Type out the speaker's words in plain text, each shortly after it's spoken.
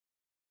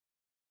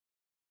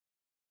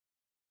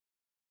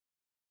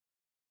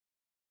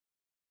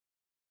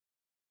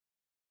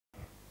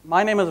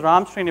My name is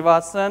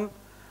Srinivasan.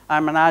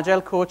 I'm an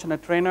agile coach and a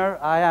trainer.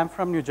 I am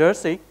from New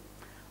Jersey.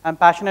 I'm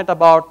passionate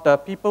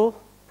about people,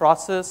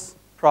 process,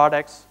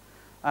 products,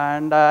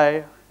 and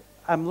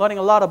I'm learning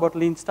a lot about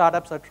lean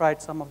startups. I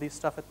tried some of these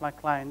stuff with my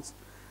clients,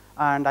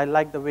 and I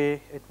like the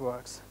way it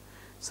works.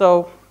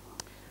 So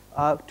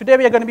today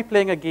we are going to be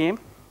playing a game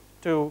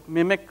to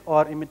mimic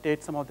or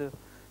imitate some of the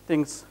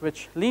things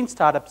which lean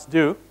startups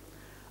do.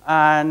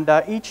 And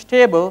each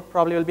table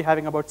probably will be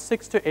having about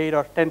 6 to 8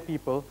 or 10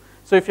 people.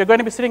 So if you're going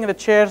to be sitting in the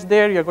chairs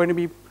there, you're going to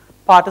be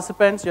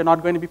participants. You're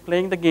not going to be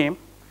playing the game.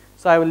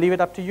 So I will leave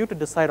it up to you to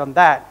decide on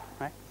that.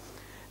 Right?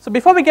 So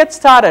before we get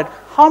started,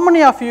 how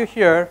many of you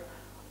here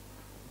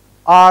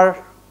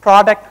are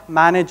product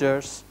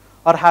managers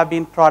or have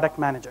been product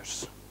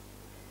managers?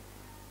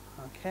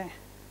 Okay.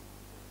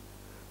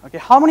 Okay.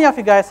 How many of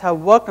you guys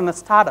have worked in a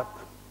startup?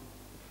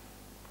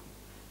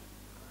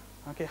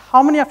 Okay,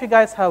 how many of you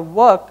guys have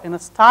worked in a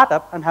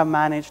startup and have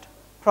managed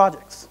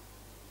projects?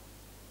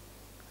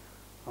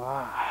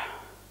 Wow,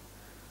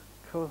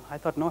 cool. I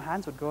thought no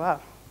hands would go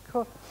up.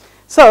 Cool.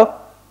 So,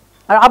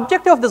 our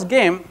objective of this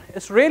game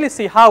is to really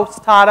see how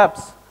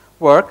startups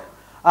work.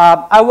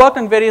 I worked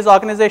in various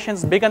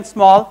organizations, big and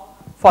small,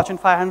 Fortune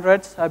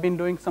 500s. I've been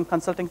doing some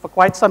consulting for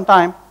quite some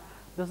time.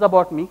 This is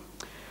about me.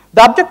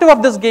 The objective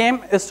of this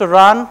game is to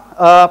run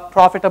a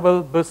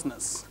profitable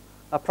business,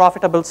 a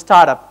profitable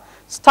startup.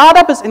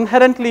 Startup is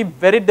inherently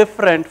very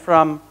different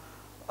from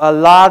a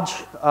large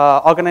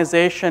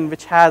organization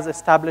which has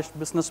established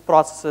business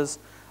processes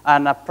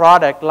and a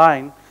product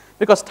line,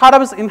 because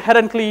startup is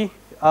inherently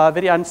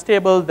very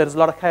unstable. There is a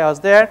lot of chaos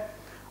there,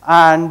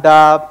 and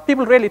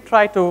people really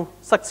try to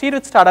succeed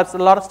with startups. A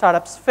lot of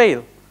startups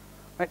fail.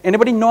 Right?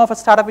 Anybody know of a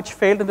startup which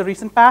failed in the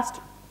recent past?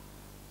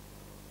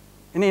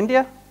 In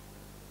India?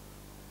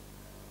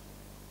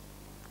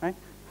 Right?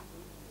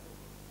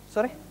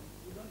 Sorry?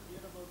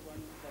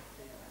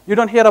 You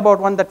don't hear about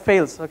one that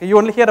fails. Okay, you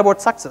only hear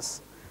about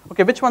success.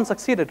 Okay, which one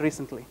succeeded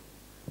recently?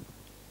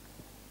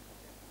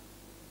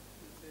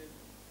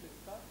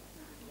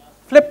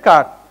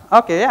 Flipkart.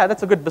 Okay, yeah,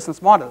 that's a good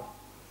business model,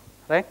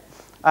 right?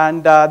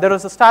 And there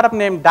was a startup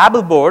named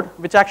Dabbleboard,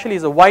 which actually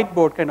is a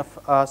whiteboard kind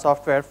of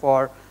software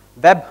for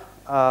web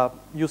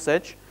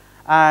usage.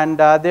 And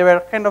they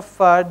were kind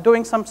of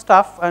doing some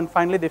stuff, and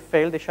finally they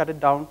failed. They shut it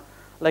down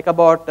like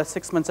about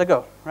 6 months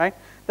ago, right?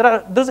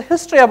 There's a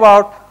history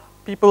about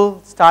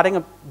people starting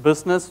a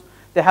business.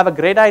 They have a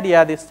great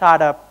idea, they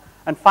start up,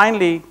 and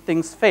finally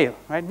things fail.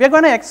 Right? We're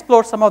going to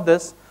explore some of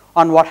this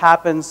on what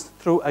happens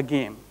through a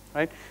game.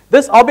 Right?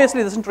 This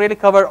obviously doesn't really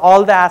cover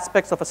all the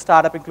aspects of a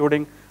startup,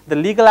 including the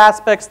legal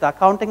aspects, the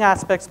accounting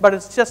aspects, but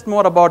it's just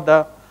more about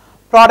the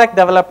product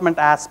development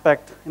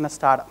aspect in a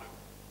startup.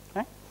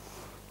 Okay?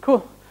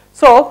 Cool.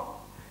 So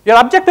your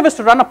objective is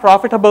to run a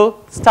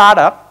profitable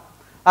startup.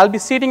 I'll be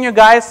seating you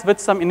guys with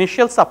some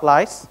initial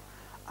supplies,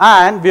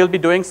 and we'll be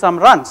doing some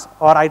runs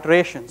or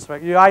iterations.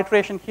 Right? Your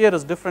iteration here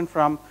is different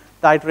from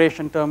the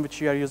iteration term which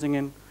you are using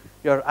in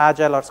your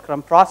Agile or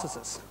Scrum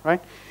processes.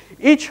 Right?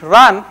 Each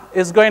run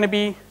is going to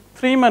be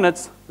 3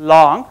 minutes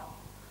long,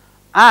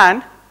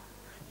 and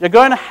you're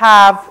going to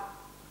have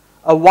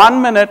a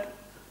 1-minute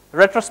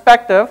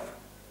retrospective,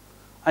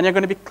 and you're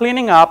going to be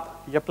cleaning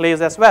up your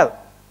plays as well.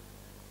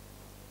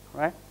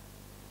 Right?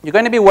 You're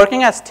going to be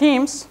working as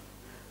teams,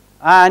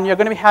 and you're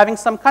going to be having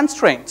some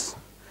constraints.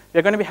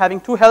 We're going to be having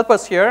 2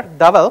 helpers here,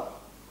 Dhaval,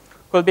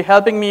 who will be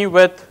helping me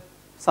with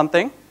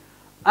something,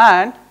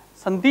 and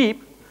Sandeep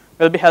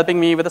will be helping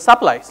me with the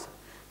supplies.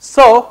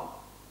 So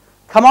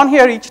come on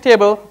here, each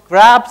table,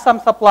 grab some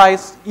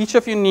supplies. Each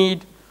of you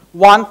need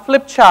 1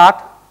 flip chart,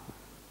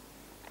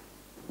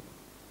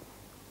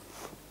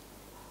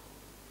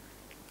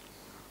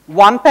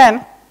 1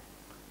 pen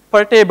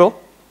per table,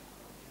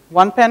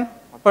 1 pen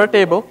per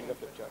table,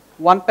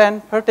 1 pen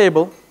per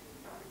table,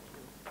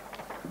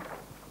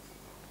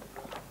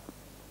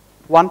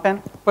 1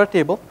 pen per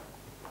table.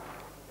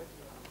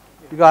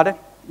 You got it?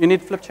 You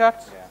need flip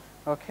charts? Yeah.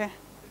 Okay.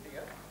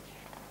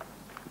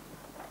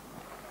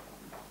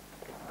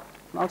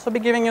 I'll also be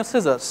giving you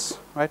scissors,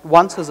 right?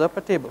 1 scissor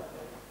per table.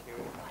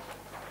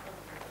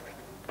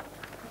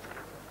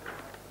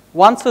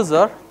 1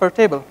 scissor per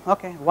table.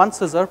 Okay, 1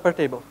 scissor per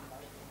table.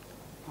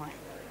 Right.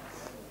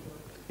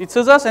 Need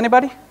scissors,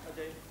 anybody?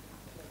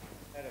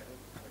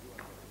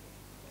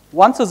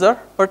 1 scissor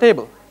per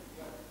table.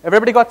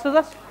 Everybody got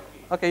scissors?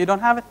 Okay, you don't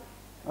have it?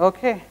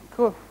 Okay,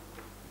 cool.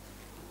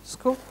 It's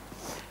cool.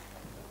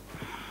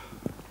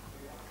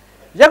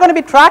 You're going to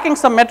be tracking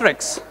some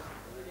metrics.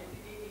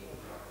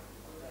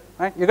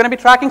 Right? You're going to be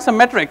tracking some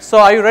metrics. So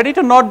are you ready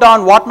to note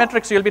down what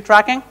metrics you'll be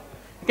tracking?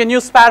 You can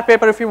use spare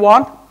paper if you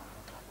want.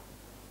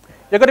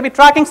 You're going to be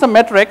tracking some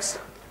metrics,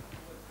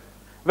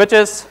 which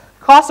is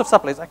cost of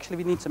supplies. Actually,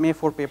 we need some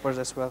A4 papers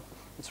as well.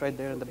 It's right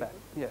there in the back.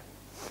 Yeah.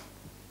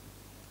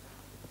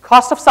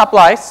 Cost of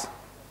supplies,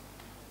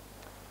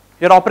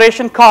 your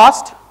operation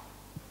cost,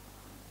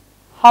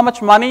 how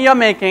much money you're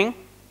making,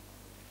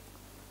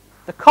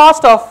 the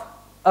cost of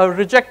a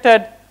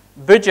rejected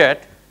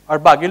widget or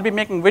bug. You'll be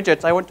making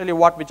widgets. I won't tell you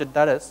what widget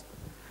that is,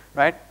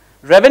 right?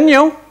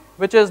 Revenue,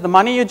 which is the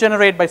money you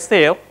generate by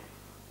sale.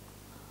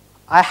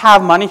 I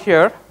have money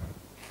here.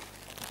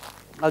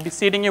 I'll be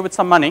seeding you with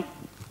some money,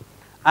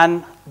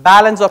 and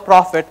balance or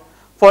profit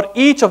for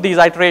each of these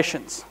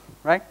iterations,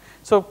 right?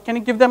 So can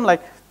you give them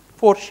like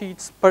 4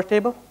 sheets per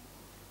table,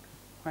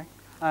 right?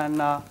 And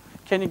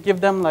can you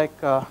give them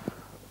like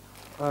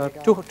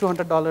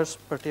 $200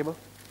 per table?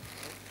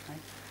 Right?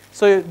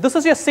 So this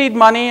is your seed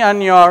money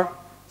and your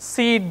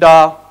seed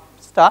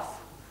stuff,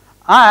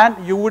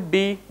 and you would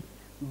be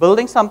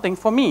building something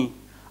for me.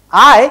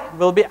 I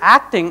will be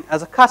acting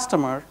as a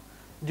customer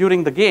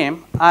during the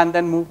game, and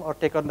then move or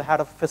take on the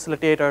hat of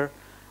facilitator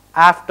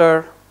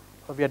after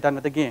we are done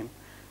with the game.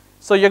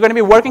 So you're going to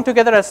be working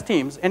together as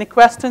teams. Any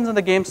questions in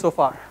the game so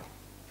far?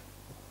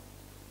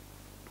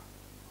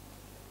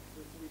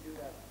 So should we do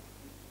that,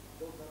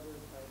 those numbers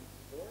times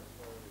 4, or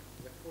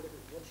like 4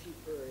 different, 1 sheet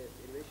per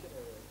iteration,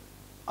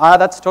 or?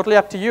 That's totally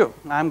up to you.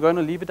 I'm going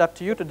to leave it up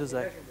to you to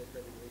decide.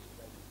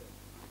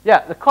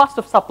 Yeah, the cost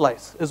of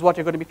supplies is what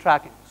you're going to be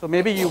tracking. So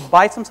maybe you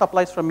buy some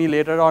supplies from me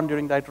later on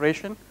during the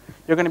iteration.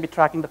 You're going to be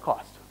tracking the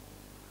cost,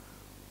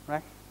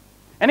 right?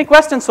 Any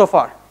questions so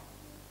far?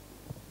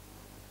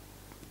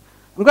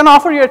 I'm going to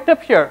offer you a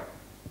tip here.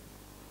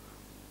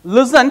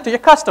 Listen to your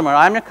customer.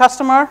 I'm your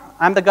customer.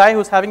 I'm the guy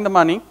who's having the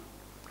money.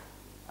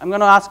 I'm going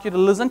to ask you to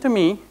listen to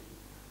me.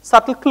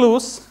 Subtle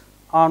clues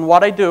on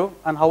what I do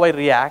and how I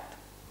react,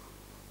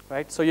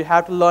 right? So you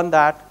have to learn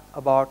that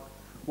about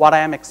what I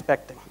am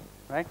expecting,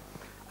 right?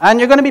 And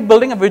you're going to be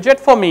building a widget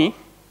for me.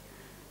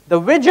 The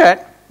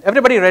widget,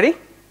 everybody ready?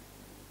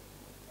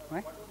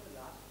 Right?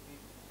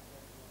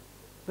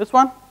 This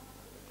one?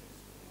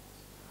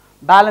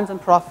 Balance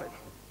and profit.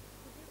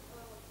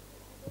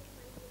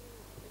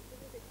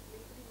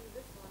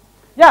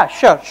 Yeah,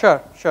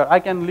 sure. I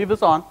can leave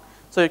this on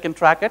so you can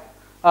track it.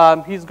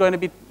 He's going to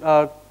be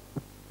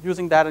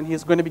using that, and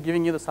he's going to be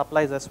giving you the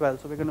supplies as well.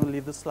 So we're going to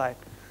leave this slide.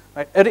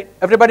 Right?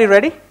 Everybody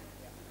ready?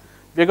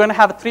 We're going to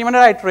have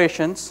 3-minute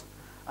iterations,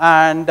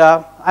 and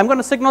I'm going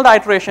to signal the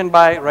iteration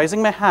by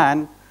raising my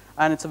hand,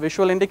 and it's a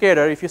visual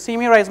indicator. If you see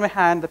me raise my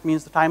hand, that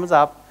means the time is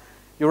up.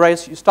 You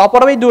stop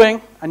what are we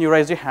doing, and you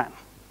raise your hand.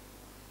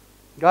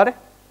 Got it?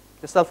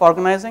 You're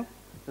self-organizing.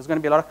 There's going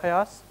to be a lot of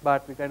chaos,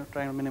 but we're going to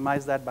try and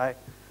minimize that by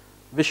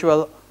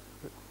visual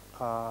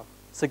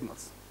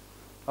signals.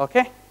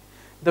 Okay?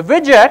 The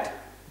widget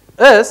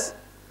is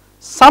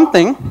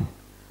something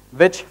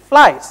which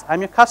flies.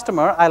 I'm your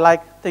customer. I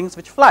like things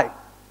which fly.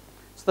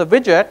 So the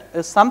widget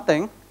is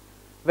something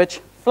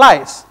which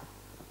flies.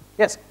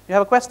 Yes, you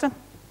have a question? Yeah.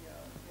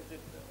 Is it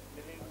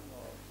living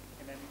or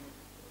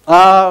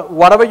inanimate?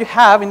 Whatever you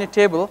have in your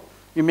table,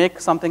 you make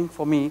something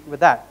for me with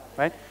that,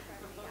 right?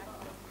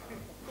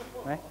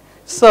 Right?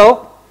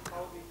 So,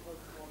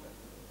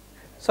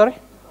 sorry?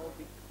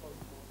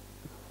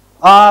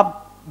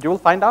 You will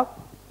find out.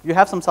 You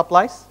have some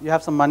supplies. You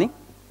have some money.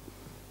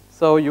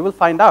 So you will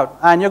find out.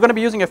 And you're going to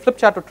be using a flip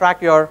chart to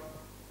track your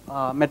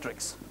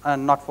metrics,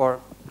 and not for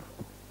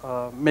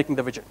making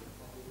the widget.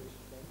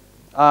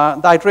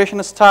 The iteration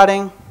is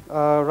starting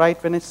right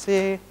when I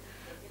say.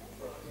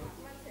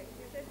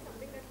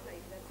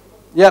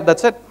 Yeah,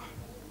 that's it.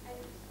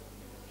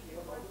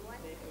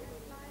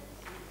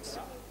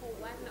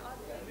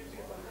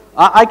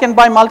 I can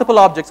buy multiple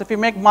objects. If you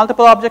make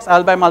multiple objects,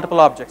 I'll buy multiple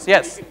objects.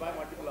 Yes.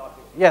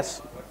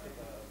 Yes.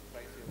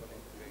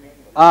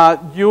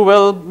 You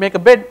will make a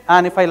bid,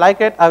 and if I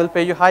like it, I will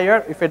pay you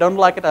higher. If I don't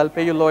like it, I'll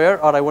pay you lower,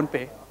 or I won't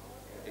pay.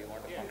 Do you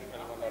want a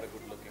functional one or a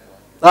good looking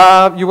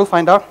one? You will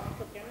find out.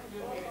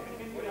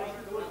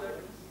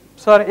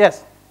 Sorry,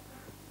 yes.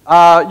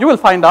 You will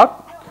find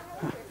out.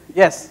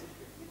 Yes.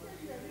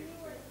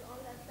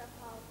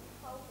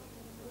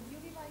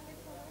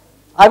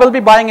 I will be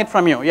buying it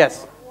from you,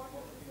 yes.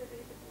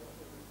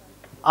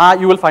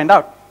 You will find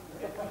out.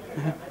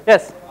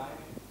 Yes.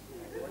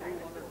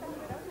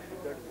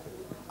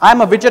 I'm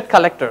a widget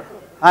collector.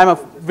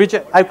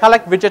 I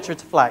collect widgets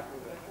which fly.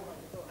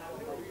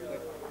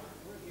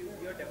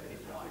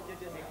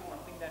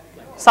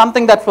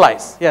 Something that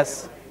flies,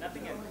 yes.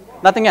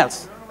 Nothing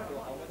else.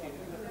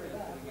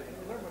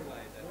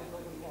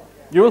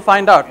 You will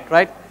find out,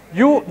 right?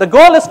 The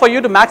goal is for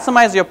you to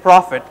maximize your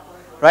profit,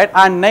 right?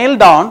 And nail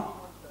down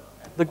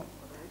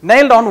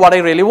what I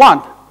really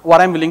want,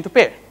 what I'm willing to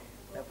pay.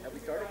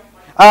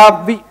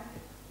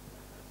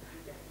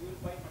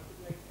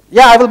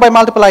 Yeah, I will buy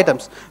multiple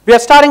items. We are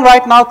starting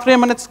right now. 3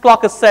 minutes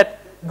clock is set.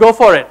 Go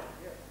for it.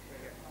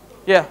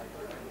 Yeah.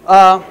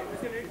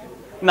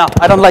 No,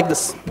 I don't like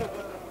this.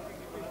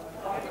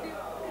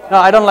 No,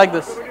 I don't like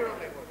this.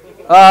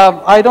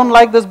 I don't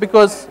like this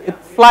because it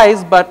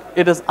flies, but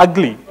it is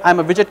ugly. I'm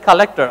a widget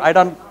collector. I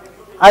don't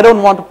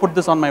want to put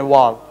this on my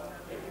wall.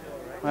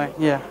 Right?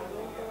 Yeah.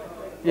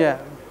 Yeah.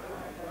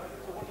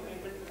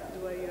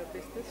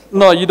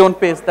 No, you don't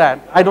paste that.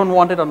 I don't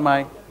want it on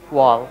my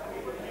wall.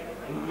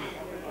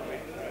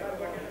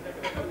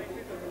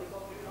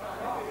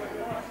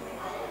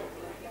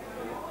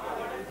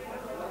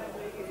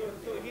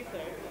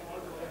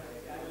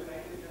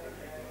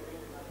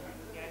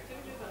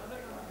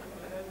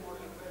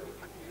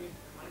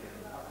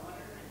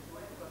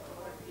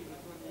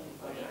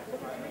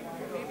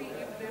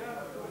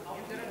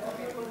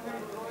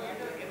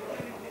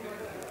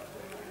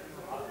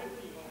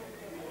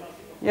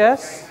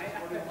 Yes.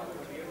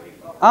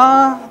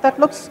 That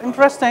looks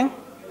interesting.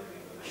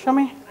 Show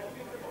me.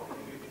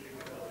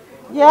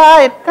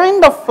 Yeah, it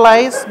kind of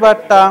flies,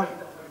 but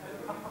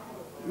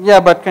yeah,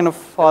 but kind of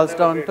falls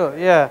down too.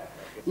 Yeah,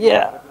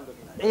 yeah,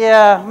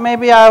 yeah.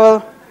 Maybe I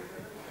will.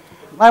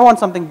 I want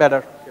something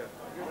better.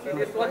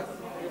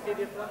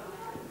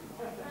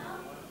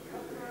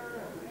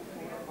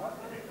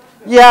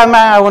 Yeah,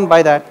 man, I wouldn't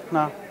buy that.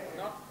 No,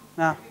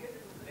 no.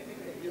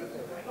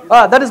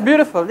 Oh, that is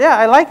beautiful. Yeah,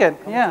 I like it.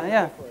 Yeah,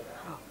 yeah.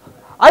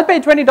 I'll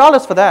pay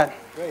 $20 for that.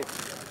 Great.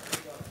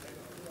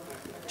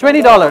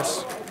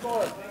 $20.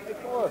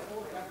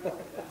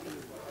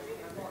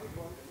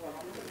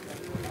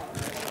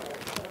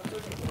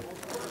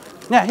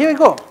 Yeah, here you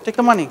go. Take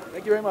the money.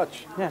 Thank you very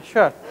much. Yeah,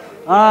 sure.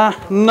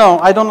 No,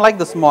 I don't like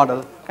this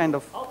model. Kind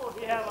of.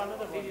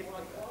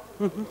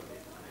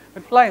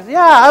 It flies.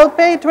 Yeah, I'll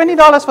pay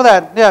 $20 for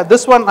that. Yeah,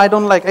 this one I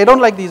don't like. I don't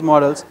like these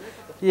models.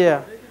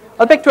 Yeah,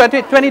 I'll pay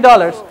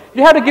 $20.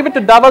 You have to give it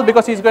to Double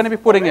because he's going to be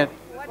putting it.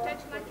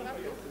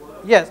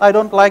 Yes, I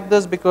don't like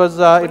this because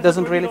it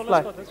doesn't really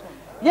fly.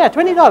 Yeah,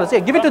 $20. Yeah,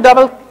 give it to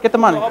Double. Get the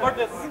money. How about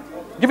this?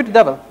 Give it to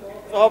Double.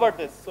 So how about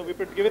this? So we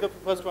give it the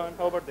first one.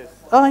 How about this?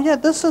 Yeah,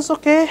 this is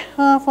okay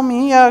for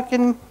me. Yeah,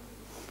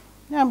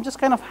 I'm just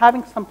kind of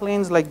having some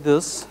planes like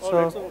this.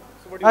 Alright, so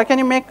what do you Can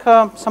you make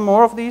some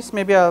more of these?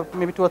 Maybe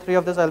 2 or 3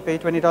 of this. I'll pay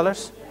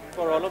 $20.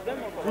 for all of them?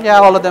 Or for Yeah,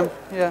 all of them.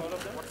 Yeah.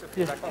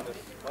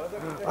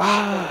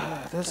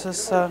 This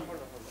is.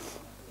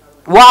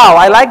 Wow,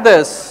 I like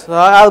this.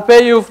 I'll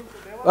pay you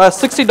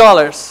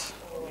 $60.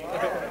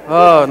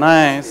 Oh,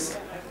 nice.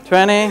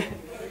 20,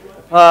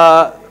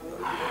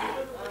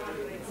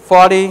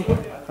 40,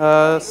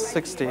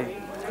 60.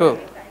 Cool,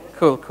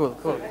 cool, cool,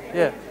 cool.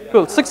 Yeah,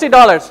 cool.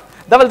 $60.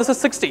 Double, this is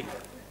 60.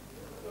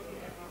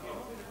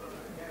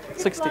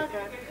 60.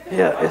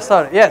 Yeah,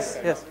 sorry. Yes,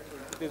 yes.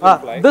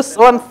 This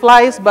one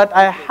flies, but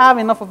I have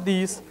enough of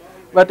these.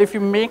 But if you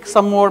make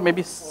some more,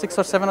 maybe 6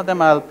 or 7 of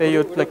them, I'll pay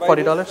you like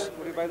 $40.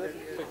 would you buy this?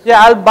 Yeah,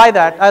 I'll buy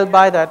that. I'll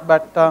buy that.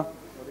 But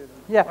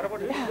yeah.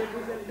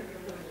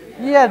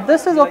 Yeah,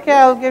 this is okay.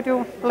 I'll give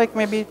you like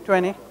maybe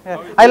 20.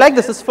 Yeah. I like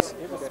this. It's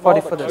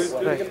 40 for this.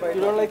 Right.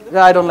 You don't like this?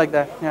 Yeah, I don't like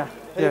that. Yeah.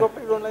 Yeah.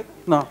 Helicopter, you don't like?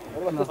 No.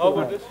 How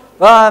about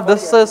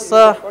this? This is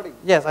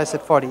yes. I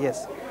said 40.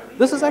 Yes.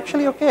 This is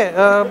actually okay.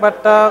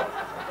 But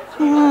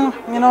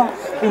you know,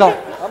 no,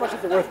 How much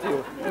is it worth to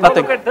you?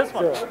 nothing. Look at this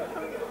one.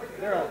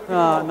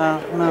 No, no,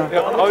 no.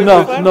 How is No,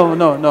 this one? no,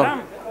 no, no,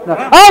 no.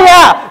 Oh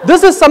yeah,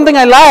 this is something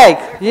I like.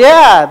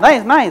 Yeah,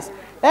 nice, nice.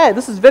 Hey,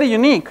 this is very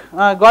unique.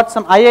 Got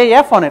some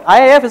IAF on it.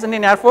 IAF is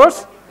Indian Air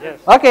Force. Yes.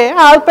 Okay,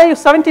 I'll pay you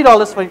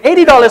 $70 for it.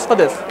 $80 for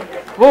this.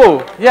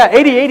 Whoa, yeah,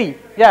 80.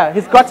 Yeah,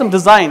 he's got some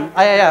design.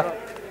 IAF.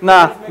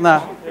 Nah.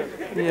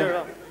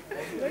 Yeah.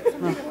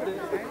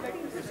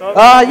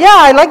 Yeah,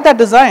 I like that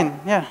design.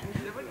 Yeah.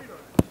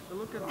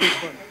 Look at this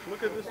one.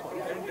 Look at this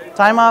one.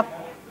 Time up.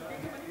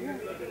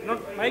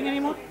 Not buying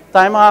anymore?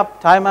 Time up.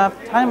 Time up.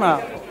 Time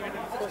up.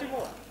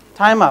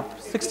 Time up.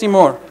 60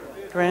 more.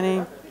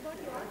 20.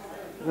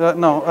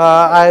 No,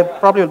 I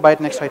probably will buy it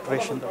next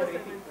iteration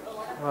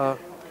though.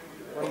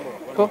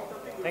 Cool.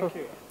 Thank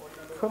you.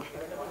 Cool.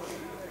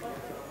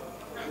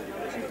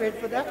 She paid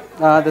for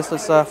that? This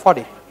is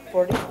 40.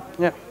 40?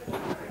 Yeah.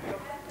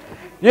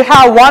 You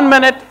have 1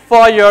 minute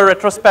for your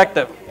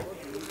retrospective.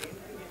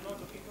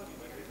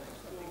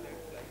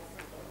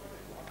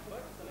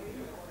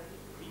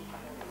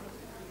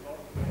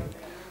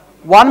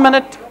 One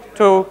minute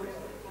to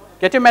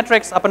get your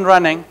metrics up and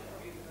running.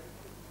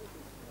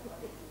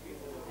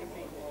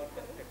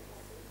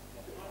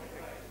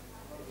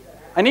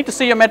 I need to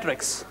see your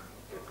metrics.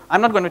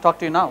 I'm not going to talk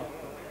to you now.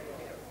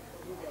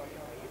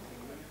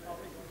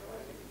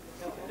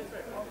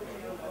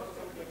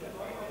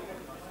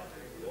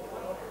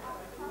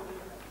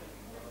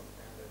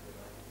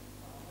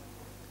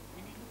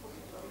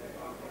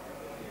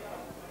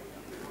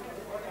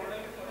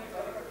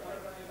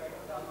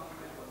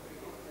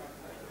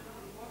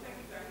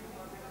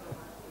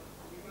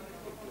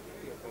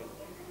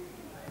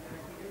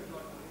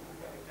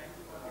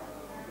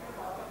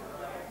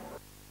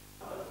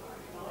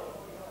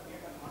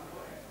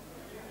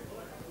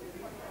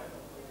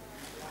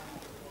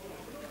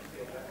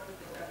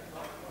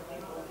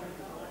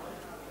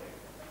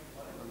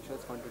 I'm sure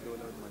it's fun to do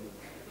without money.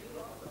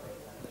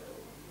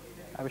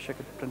 I wish I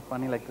could print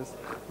money like this.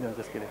 No,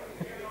 just kidding.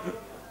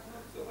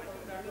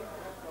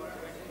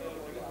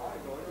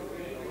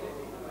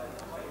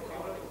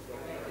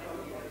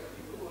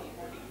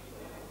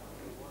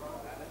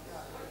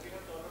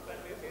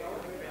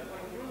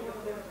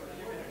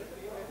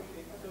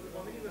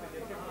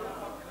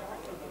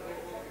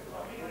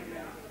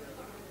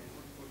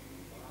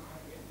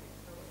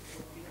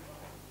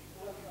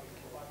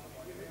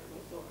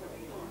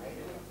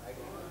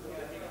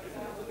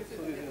 So this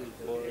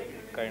is more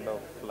kind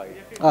of flight.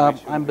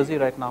 I'm busy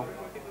right now.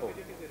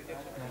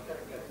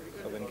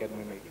 So when can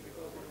we meet?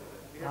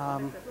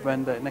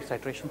 when the next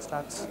iteration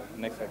starts.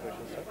 Next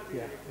iteration, sir.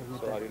 Yeah. we'll meet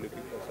So there. are you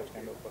looking for such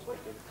kind of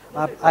perspective?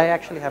 I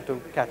actually have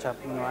to catch up.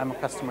 You know, I'm a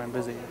customer. I'm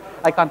busy.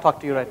 I can't talk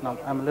to you right now.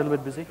 I'm a little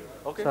bit busy.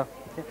 Okay. So,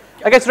 okay.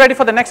 I guess ready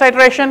for the next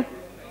iteration.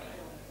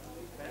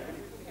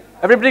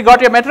 Everybody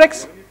got your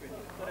metrics?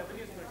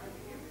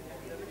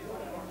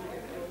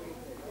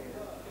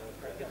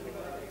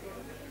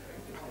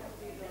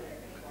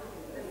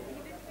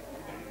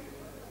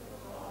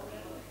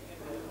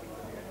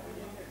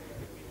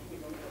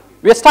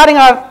 We are starting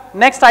our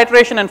next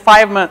iteration in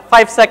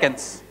 5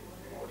 seconds.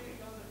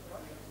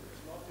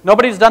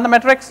 Nobody's done the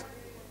metrics?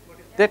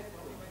 Did?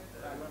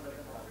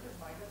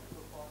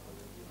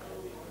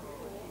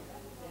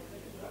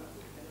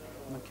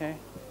 Okay.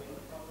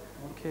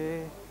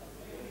 Okay.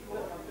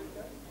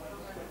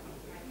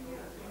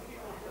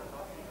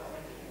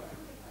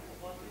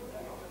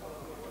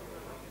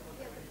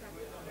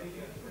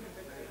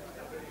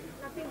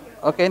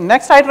 Okay,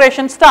 next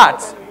iteration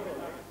starts.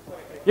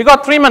 You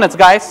got 3 minutes,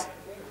 guys.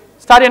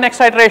 Start your next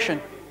iteration.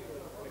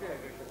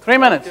 3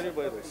 minutes. Can you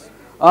buy this?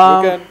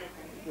 Um,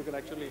 You can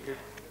actually hit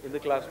in the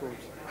classrooms.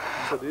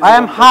 So these I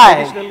am are high.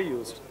 traditionally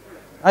used.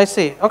 I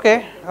see.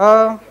 Okay.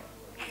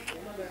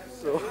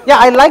 Yeah,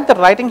 I like the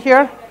writing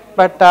here,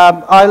 but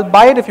I'll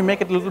buy it if you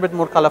make it a little bit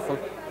more colorful.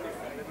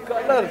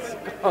 Colors.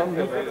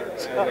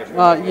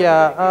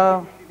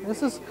 Yeah.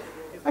 This is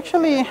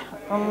actually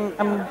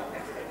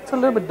it's a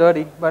little bit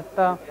dirty,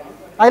 but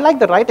I like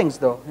the writings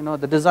though. You know,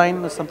 the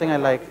design is something I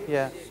like.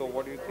 Yeah. So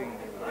what do you think?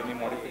 Any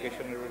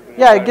modification?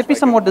 Yeah, get me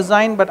some more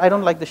design, but I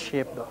don't like the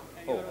shape though.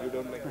 Oh, you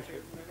don't like the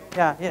shape?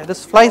 Yeah, yeah,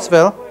 this flies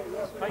well.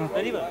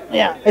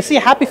 Yeah, I see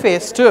a happy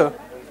face too.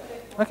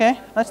 Okay,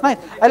 that's nice.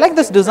 I like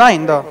this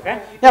design though.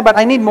 Okay. Yeah, but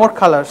I need more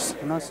colors.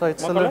 You know, so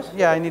it's More a little. colors?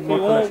 Yeah, I need more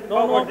colors.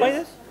 Don't want to buy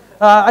this?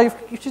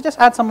 You should just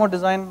add some more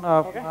design.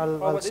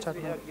 I'll start.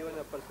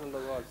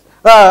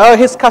 Yeah.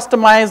 He's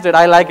customized it.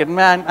 I like it,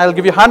 man. I'll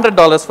give you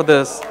 $100 for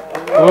this.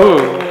 Ooh,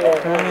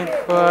 20,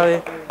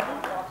 40,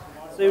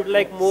 So you'd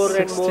like more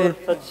 60, and more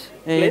such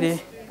 80.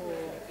 planes?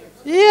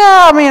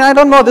 Yeah, I mean, I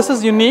don't know. This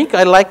is unique.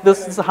 I like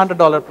this. It's a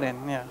 $100 plane.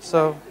 Yeah.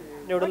 So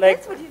You would What like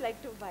else would you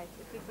like to buy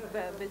if you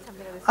could build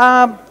something like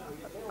this?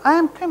 I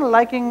am kind of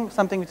liking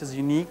something which is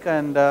unique,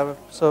 and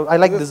so I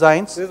like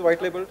designs. This is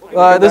white label.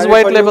 This is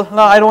white label.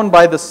 No, I don't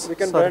buy this. We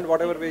can Sorry. brand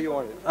whatever way you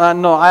want it.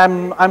 No,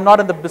 I'm not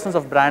in the business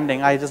of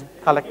branding. I just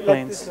collect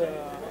planes.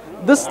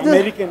 This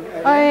American.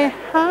 I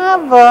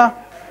have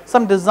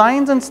some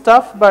designs and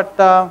stuff, but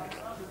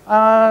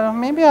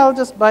maybe I'll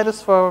just buy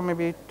this for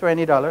maybe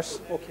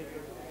 $20. Okay.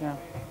 Yeah.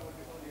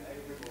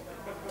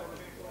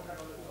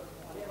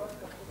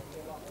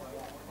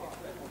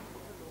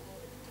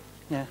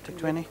 Yeah, take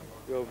 20.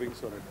 Your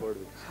wings on it, bird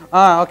wings.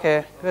 Ah,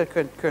 okay.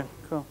 Good,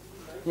 cool.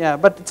 Yeah,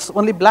 but it's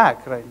only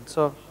black, right?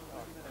 So,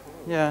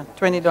 yeah,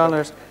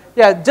 $20.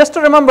 Yeah, just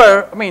to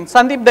remember, I mean,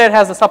 Sandeep there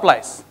has the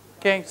supplies.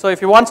 Okay, so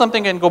if you want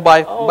something, you can go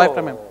buy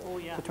from him Oh,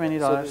 yeah. for $20.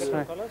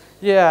 Right.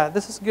 Yeah,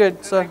 this is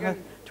good. So,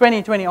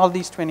 20, all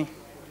these 20.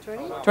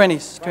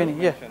 20s, 20,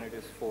 yeah. It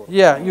is 4.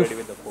 Yeah, you Ready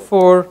with the 4.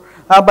 four.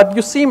 But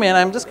you see, man,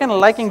 I'm just kind of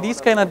liking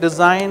these kind of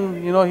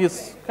design. You know,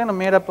 he's kind of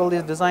made up all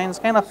these designs,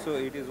 kind of. So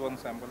it is one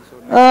sample. So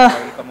next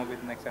I will come up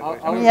with next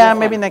iteration. Yeah,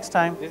 maybe next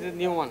time. This is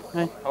new one.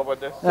 How about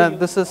this?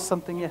 This is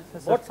something. Yeah.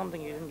 Bought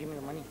something, you didn't give me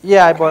the money.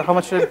 Yeah, I bought. How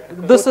much?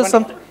 This is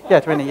something. Yeah,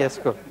 20. Yes,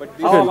 cool.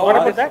 Oh, what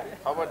about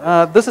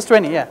that? This is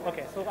 20. Yeah.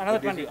 Okay, so another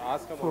 20.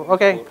 Ask about Cool.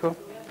 Okay, cool.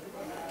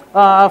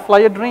 Fly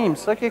your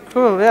dreams. Okay,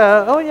 cool.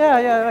 Yeah. Oh,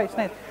 yeah. Right.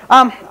 Nice.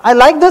 I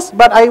like this,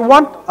 but I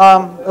want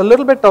a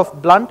little bit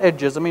of blunt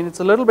edges. I mean, it's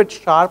a little bit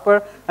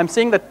sharper. I'm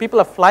seeing that people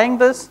are flying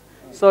this,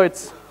 so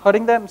it's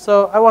hurting them.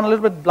 So I want a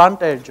little bit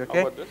blunt edge.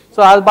 Okay.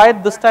 So I'll buy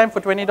it this time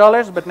for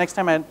 $20, but next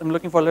time I'm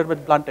looking for a little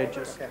bit blunt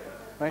edges.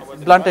 Right.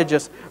 Blunt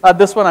edges.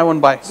 This one I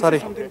won't buy. Sorry.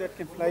 Something that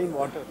can fly in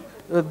water.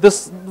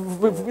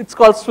 It's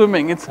called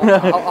swimming. It's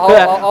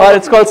or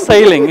it's called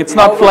sailing. It's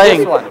not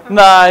flying.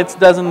 No, it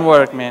doesn't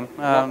work, man.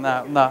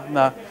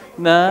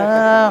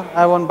 No,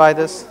 I won't buy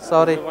this.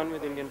 Sorry. The one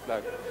with Indian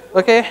flag.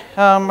 Okay,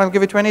 I'll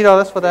give you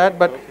 $20 for that,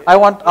 but I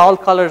want all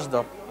colors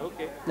though.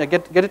 Okay. Yeah,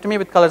 get it to me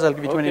with colors. I'll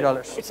give you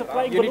 $20. It's a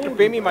flying You need to balloon.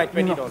 pay me my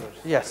 $20.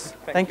 Yes,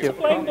 thank you.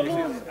 Flying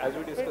balloon. as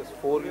we discussed,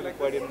 4 you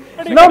required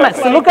in. No, man.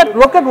 So look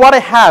at what I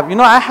have. You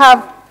know, I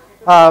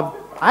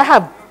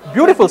have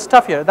beautiful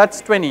stuff here.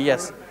 That's 20.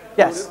 Yes.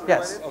 Yeah.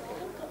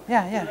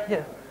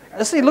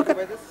 See, look at.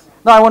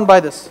 No, I won't buy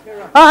this.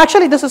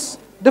 Actually, this is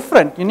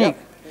different, unique.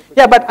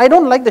 Yeah, but I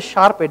don't like the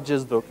sharp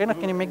edges though.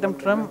 Can you make them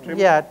trim?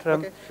 Yeah,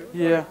 trim.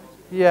 Yeah.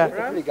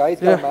 The guy's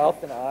got a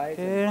mouth and eyes.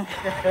 Okay.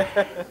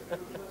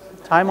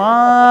 Time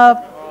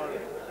up.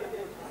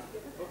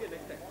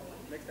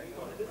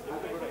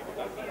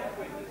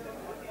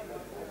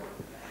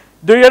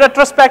 Do your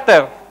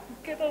retrospective.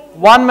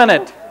 1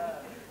 minute.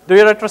 Do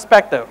your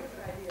retrospective.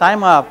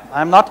 Time up.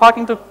 I'm not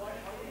talking to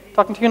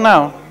you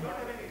now.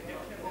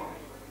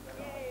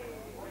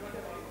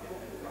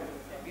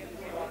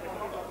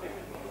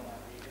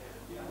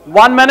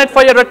 One minute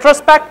for your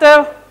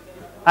retrospective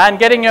and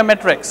getting your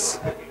metrics.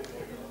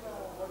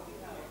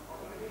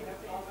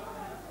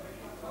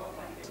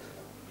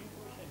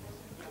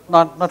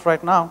 Not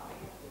right now.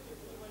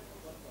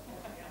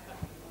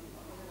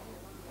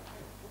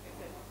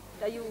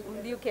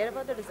 Do you care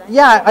about the design?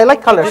 Yeah, I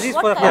like colors. This is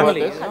for What color?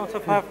 family, you know, so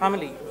for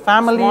family.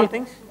 Family. Small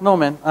things. No,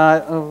 man.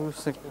 How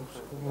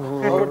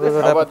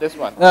about this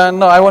one?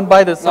 No, I won't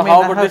buy this. No, I mean,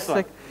 how I about have this one?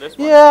 like-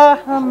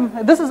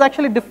 Yeah, this is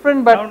actually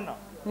different, but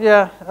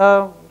yeah,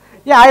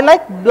 yeah, I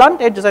like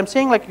blunt edges. I'm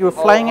saying like you're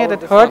flying it,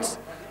 it hurts.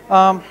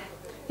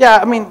 Yeah,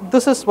 I mean,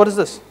 this is what is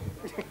this?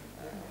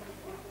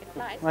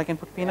 I can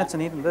put peanuts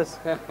and eat in this.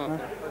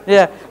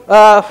 Yeah,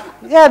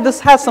 yeah, this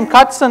has some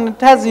cuts and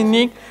it has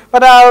unique,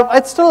 but I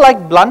still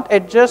like blunt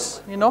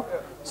edges, you know.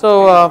 So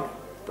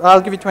I'll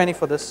give you 20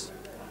 for this.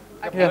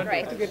 Okay,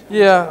 right.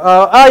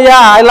 Yeah, yeah,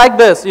 I like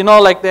this. You know,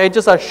 like the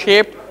edges are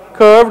shaped,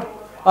 curved.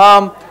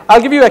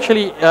 I'll give you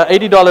actually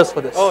 $80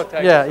 for this. Oh,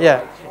 thanks. Yeah,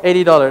 yeah,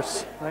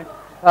 $80.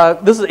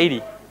 Right. This is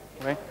 80,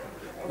 right?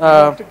 You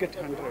have to get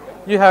 100.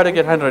 You have to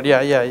get 100.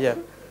 Yeah, yeah, yeah.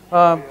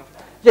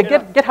 Yeah,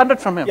 get 100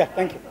 from him. Yeah,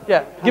 thank you.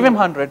 Yeah, give him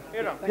 100.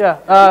 Yeah.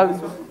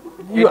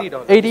 You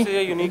 $80. 80. This is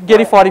a unique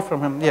Get 40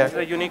 from him. Yeah. It's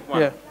a unique one.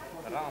 Yeah.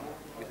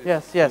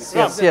 Yes, yes,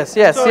 yes, yes,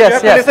 yes, So yes, you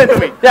have to yes. listen to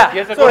me. Yeah.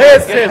 Here's a So good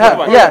here's- one. Here's a here's good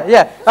one. Yeah,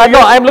 yeah. No,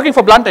 I'm looking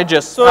for blunt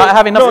edges. So I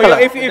have enough no, color.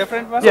 If,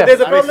 Different one? so Yeah. there's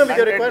a problem with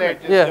your requirement.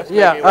 Yeah, Just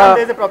yeah. maybe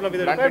There's a problem with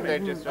the blunted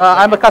requirement. edges.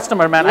 I'm a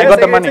customer, man. I Yes, got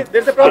the yes, money.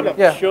 There's a problem.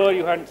 Yeah. Sure,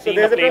 you haven't seen a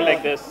there's a plane problem.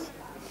 like this.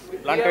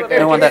 Blunted I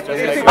don't want that.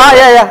 edges. Just like Ah,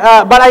 yeah,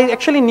 yeah. But I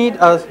actually need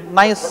a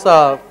nice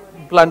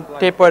blunt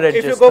tapered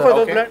edges. If you go for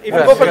those Okay. blunt, if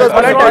you go for those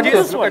Yeah. blunt Yeah.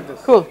 edges, look at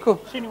this. Cool, cool.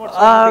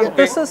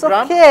 This is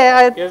Ram?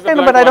 okay. Here's the Kind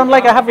of, blunt but I don't one.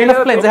 like. I have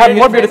enough planes. I have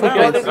more beautiful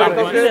planes.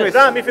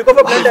 Ram, if you go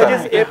for blunt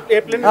edges,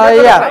 airplane.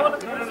 Yeah.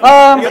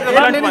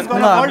 Airplane is gonna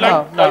No, fall no,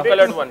 down. no.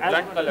 colored one.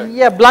 Blunt colored.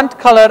 Yeah, blunt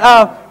colored.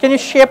 Can you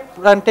shape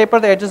and taper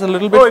the edges a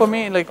little bit for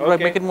me? Like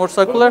make it more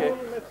circular,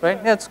 right?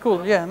 Yeah, it's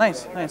cool. Yeah,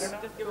 nice, nice.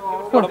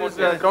 What about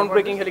the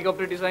groundbreaking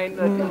helicopter design?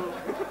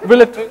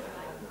 Will it?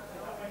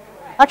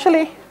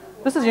 Actually,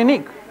 this is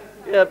unique.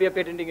 Yeah, we are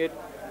patenting it.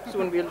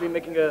 Soon we'll be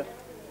making a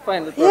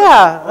final product.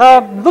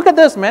 Yeah, look at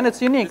this, man.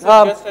 It's unique.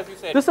 Just as you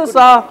said. This is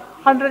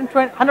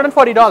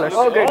 $140.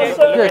 Oh, great. Yeah,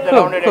 The cool,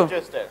 rounded cool.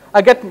 edges there.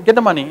 I get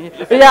the money.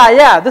 Yeah,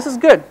 yeah. This is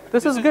good.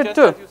 This is good Just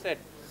too. as you said.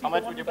 How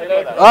much would you pay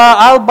for that?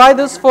 I'll buy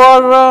this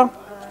for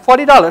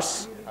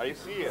 $40. Are you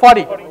serious?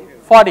 40.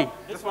 40.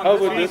 How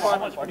about this?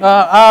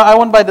 I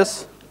won't buy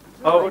this.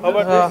 How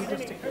about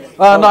this?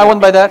 No, I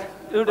won't buy that.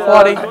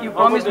 40. You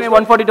promised me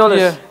 $140.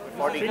 Yeah.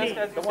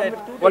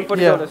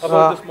 $140.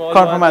 Yeah.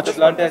 Compromise.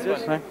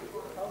 Right.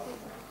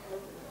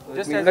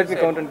 Just as Let you me said.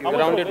 count and give The you.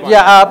 rounded one.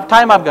 Yeah.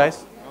 Time up,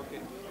 guys.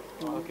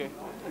 Okay.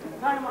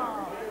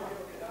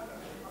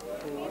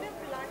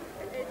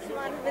 It's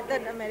one with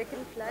an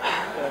American flag.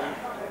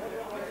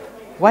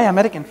 Why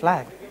American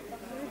flag?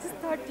 I just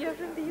thought you're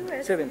from the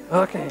US. 7.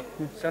 Okay.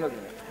 7.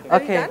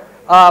 Okay.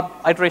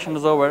 Iteration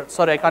is over.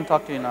 Sorry, I can't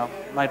talk to you now.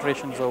 My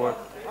iteration is over.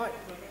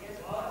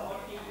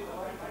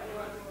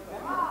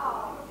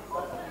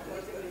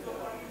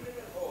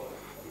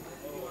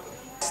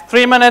 It's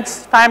 3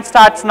 minutes. Time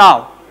starts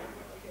now.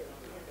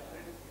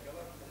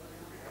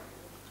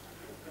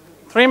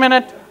 3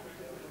 minute.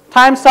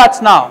 Time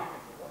starts now.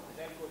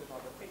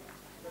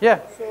 Yeah.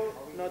 So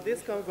now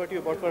this comes what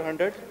you bought for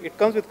 100. It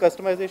comes with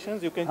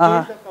customizations. You can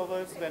Uh-huh. change the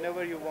covers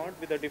whenever you want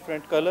with the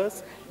different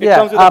colors. It Yeah.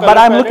 comes with a But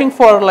color I'm palette. looking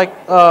for like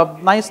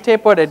nice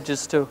tapered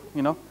edges too.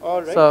 You know.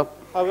 All right. So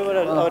However,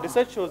 our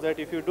research shows that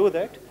if you do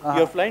that,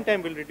 your flying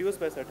time will reduce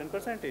by a certain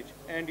percentage,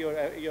 and your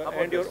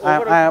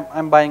overall.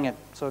 I'm buying it.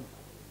 So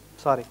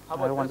sorry. I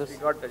don't want this. We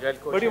got agile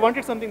coach. But you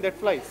wanted something that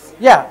flies.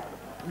 Yeah.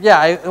 Yeah.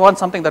 I want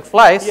something that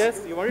flies.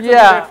 Yes, you wanted something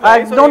Yeah, that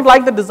flies. I so don't if-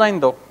 like the design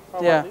though.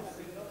 Yeah.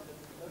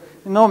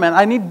 No, man,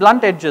 I need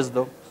blunt edges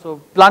though. So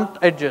blunt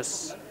edges.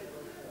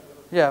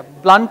 Yeah,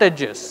 blunt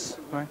edges.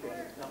 Right.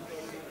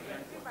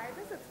 Why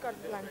does it's got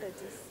blunt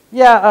edges?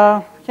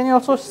 Yeah. Can you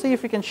also see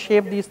if you can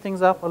shape these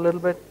things up a little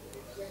bit?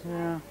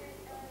 Yeah.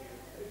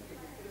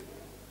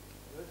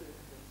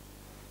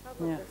 How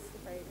about Yeah. this?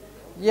 If I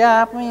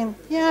Yeah. I mean,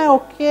 yeah.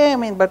 Okay. I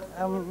mean, but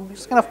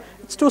it's kind of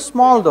it's too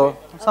small though.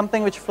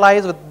 Something which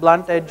flies with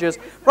blunt edges.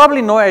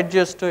 Probably no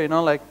edges too. You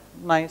know, like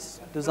nice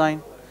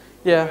design.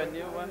 Yeah. A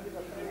new one.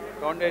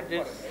 Round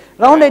edges.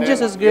 Round And edges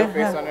then is your good.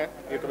 face Yeah. on it.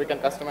 We can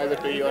customize it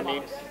to your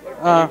needs.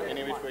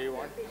 Any which way you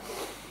want.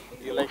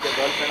 You like your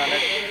girlfriend on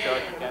it? Sure,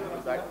 you can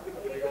do that.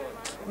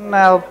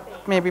 I'll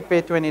maybe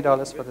pay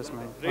 $20 for this,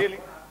 man. Really?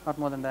 Not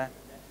more than that.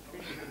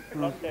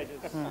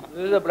 This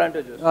is a blunt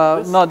edges.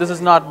 No, this is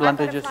not blunt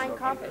got a edges. flying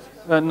carpet.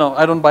 No,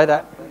 I don't buy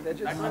that. That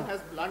one has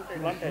blunt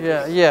edges.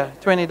 Yeah, yeah,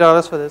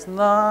 $20 for this.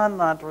 No,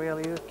 not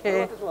really.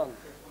 Okay.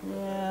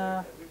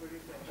 Yeah.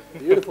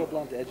 Beautiful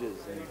blunt edges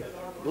and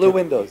blue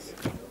windows.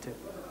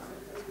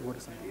 What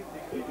is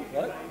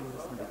that?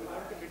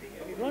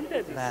 Blunt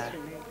edges. Nah,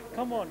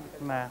 Come on.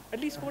 nah, At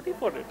least 40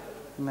 for it.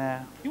 nah.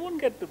 You won't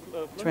get the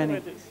blunt 20.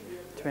 edges.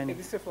 20,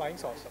 This is a flying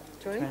saucer.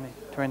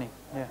 20.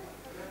 Yeah.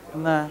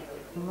 Nah,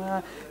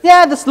 nah.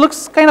 Yeah, this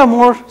looks kind of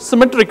more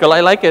symmetrical. I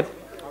like it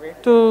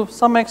to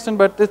some extent,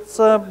 but it's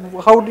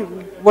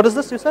what is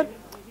this you said?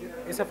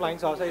 It's a flying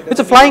saucer. It's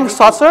a flying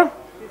saucer?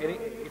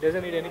 It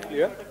doesn't need any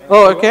clear.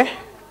 Oh, okay.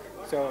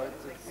 So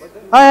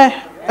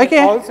Okay.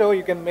 also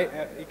you can make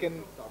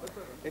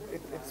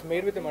it's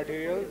made with a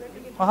material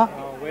Uh-huh.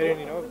 wherein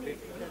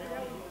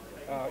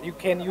you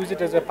can use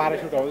it as a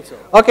parachute also.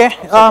 Okay.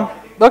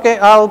 Okay.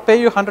 I'll pay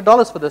you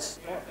 $100 for this.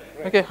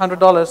 Okay,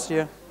 $100.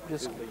 Yeah.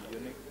 Just.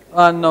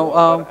 No.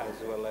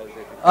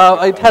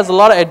 It has a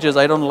lot of edges.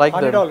 I don't like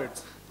them.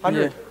 $100.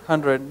 100. Yeah,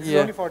 100. This is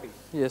Yeah. only 40.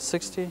 Yeah.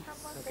 60.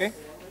 Okay.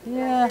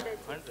 Yeah.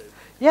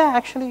 Yeah.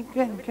 Actually,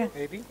 okay.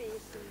 Maybe.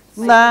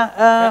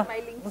 Nah.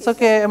 It's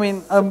okay. I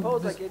mean,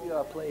 Suppose I gave you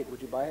a plate,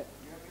 would you buy it?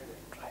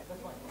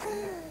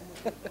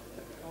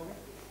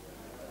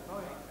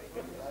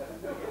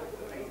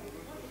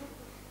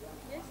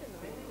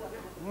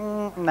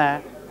 nah.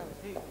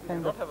 You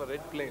don't have a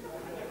red plane.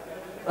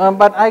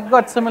 But I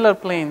got similar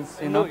planes.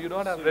 You know. No, you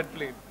don't have red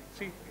plane.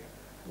 See,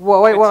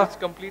 Wait. it's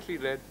completely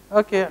red.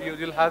 Okay.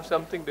 You'll have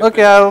something different.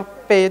 Okay. I'll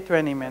pay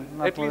 20, man.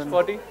 Not At more least than-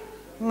 40.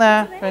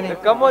 Nah, 20.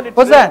 Come on, it's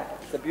What's red. that?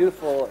 It's a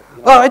beautiful.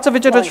 Oh, it's a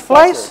widget which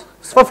flies.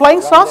 It's for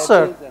flying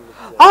saucer.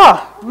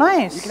 Ah,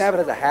 nice. You can have it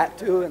as a hat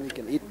too, and you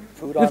can eat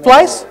food on it. It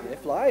flies? It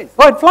flies.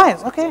 Oh, it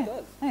flies. Okay.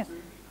 Nice.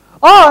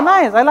 Oh,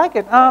 nice. I like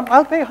it.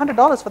 I'll pay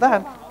 $100 for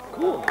that.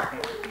 Cool.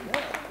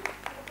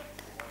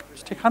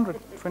 Just take 100,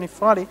 20,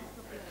 40,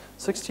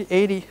 60,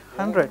 80,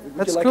 100. Would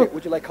That's you like cool. it?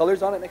 Would you like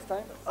colors on it next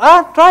time?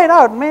 Try it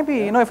out. Maybe.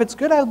 You know, if it's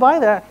good, I'll buy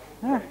that.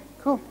 Yeah,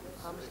 cool.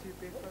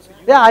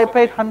 Yeah, I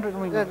paid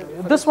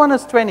 100. This one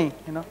is 20.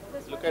 You know,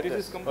 Look at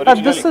this.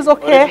 this is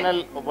okay,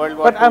 Original World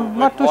War but II I'm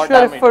not with too war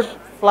sure if it damage. would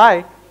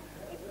fly. We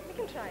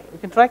can try. You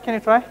can try. Can you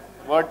try?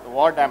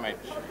 War damage.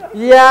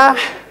 Yeah.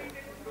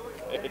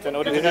 It's an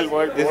original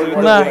World this is War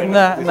with Nah, the wings.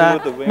 nah, This is nah,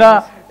 with the wings.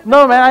 nah.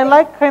 No, man, I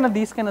like kind of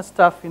these kind of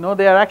stuff. You know,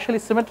 they are actually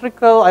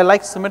symmetrical. I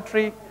like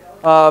symmetry.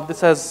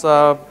 This has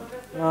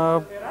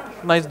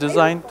nice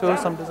design too.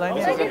 Some design.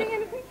 Am I getting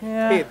anything?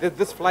 Yeah. Hey,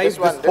 this flies, This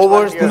one, this this one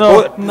hovers, here. this,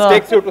 No, this no.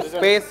 takes you to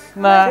space.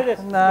 Nah, this.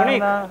 nah, Unique.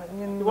 nah.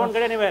 You won't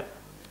get anywhere.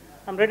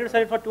 I'm ready to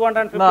sell it for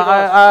 $250.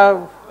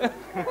 No,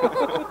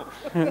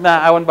 nah,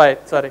 I won't buy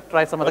it. Sorry.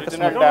 Try some other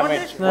Original customer.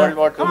 damage. World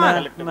War II Nah,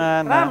 collectible.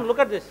 nah, nah, Ram, look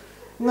at this.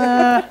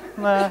 nah.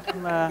 Are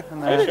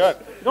you sure?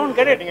 Don't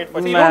get Getting it. it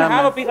for See, you Nah, don't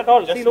have a piece at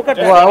all. See, look at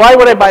that. Why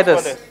would I buy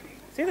this?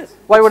 See this?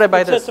 Why would I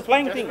buy It's this? a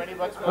flying thing.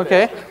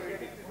 Okay.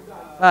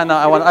 No,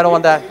 I don't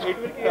want that.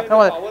 I don't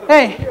want that.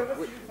 Hey.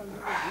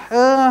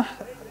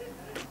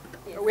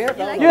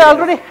 You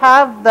already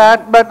have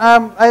that, but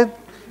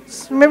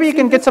maybe you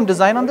can get some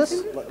design on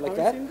this. Like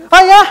that?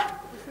 Oh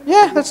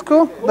yeah, that's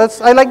cool.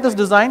 I like this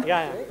design.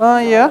 Yeah.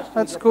 Yeah,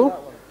 that's cool.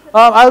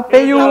 I'll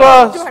pay you.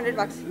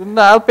 $200.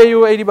 No, I'll pay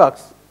you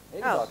 $80.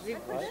 Oh, the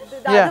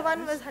Yeah. other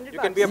one was $100. You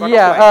can be a butterfly.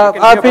 Yeah, You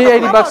can I'll be a pay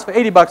you butterfly.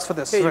 $80 for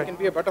this. Hey, you Right. can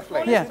be a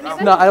butterfly. Yeah.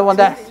 No, I don't want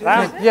that.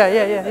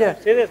 Yeah.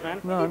 See this, man.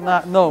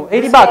 No,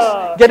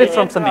 $80. Get it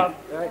from Sandeep.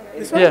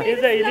 Yeah.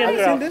 Here's the alien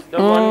craft. The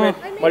one with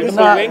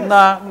multiple Nah, wings.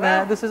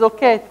 nah. This is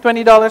okay.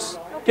 $20.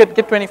 Get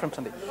 20 from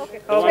Sandeep.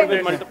 The one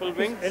with multiple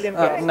wings. Alien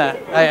craft. Nah,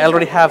 I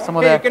already have some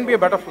of Hey, you that. can be a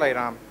butterfly,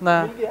 Ram.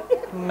 Nah.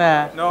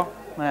 No?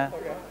 Nah.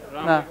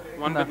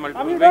 One with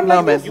multiple You wings. don't No,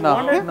 like man. this.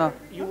 No.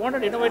 You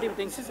wanted innovative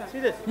things. See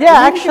this.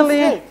 Yeah,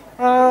 actually,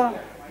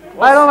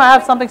 I don't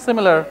have something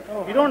similar.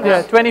 You don't Yeah,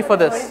 have. 20 for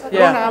this. have a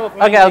Yeah.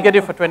 flying Okay, I'll get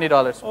you for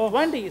 $20.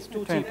 20 is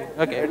too cheap.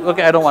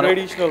 Okay, I don't want it.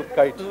 Traditional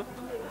kite.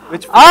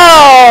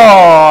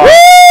 Oh!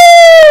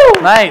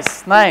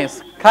 Nice.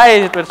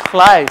 Kite which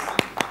flies.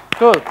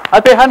 Cool.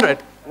 I'll pay 100.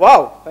 Wow.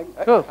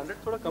 Cool. 100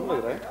 thoda kam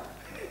lag raha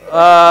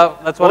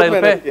hai. That's what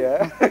I'll pay.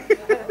 Yeah.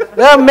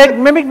 Yeah,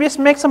 maybe just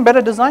make some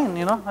better design.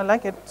 You know, I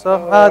like it. So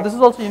this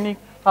is also unique.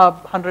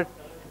 100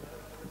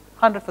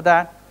 for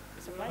that.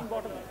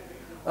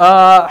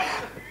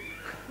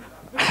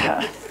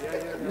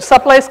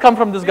 Supplies come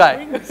from this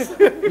guy.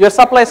 Your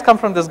supplies come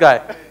from this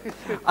guy.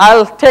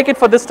 I'll take it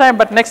for this time,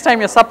 but next time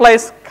your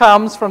supplies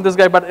comes from this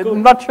guy. But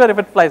I'm not sure if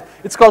it flies.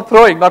 It's called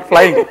throwing, not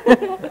flying.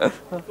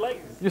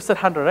 You said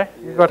 100, right?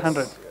 You got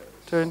 100.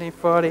 20,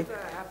 40,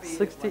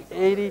 60,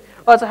 80.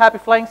 Oh, it's a happy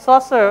flying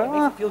saucer.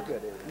 Oh.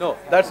 No,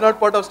 that's not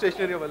part of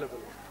stationery available.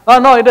 Oh,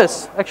 no, it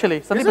is,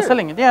 actually. Sandeep is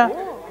selling it, yeah.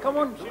 Come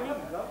on.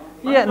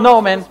 Yeah, no,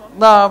 man.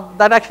 No,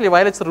 that actually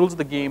violates the rules of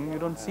the game. You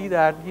don't see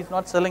that. He's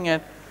not selling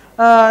it.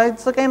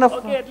 It's a kind of...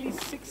 Okay, at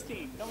least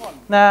 60. Come on.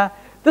 Nah.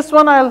 This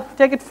one, I'll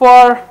take it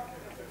for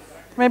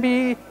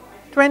maybe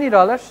 $20.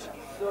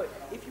 So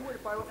if you were to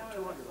buy one for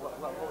 200,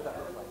 what would that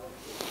look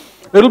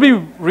like? It'll be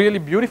really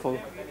beautiful.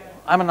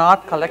 I'm an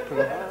art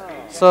collector.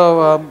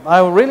 So I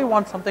really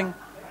want something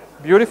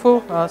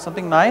beautiful,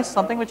 something nice,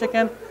 something which I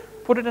can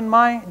put it in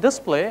my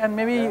display and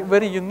maybe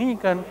very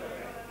unique and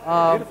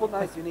Beautiful,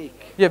 nice, unique.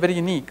 yeah, very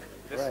unique.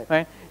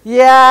 Right.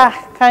 Yeah,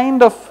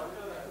 kind of.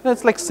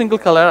 It's like single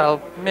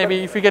color. Maybe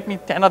if you get me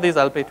 10 of these,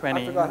 I'll pay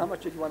 20. I forgot, how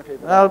much did you want to pay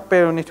for that? I'll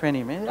pay only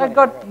 20, man. I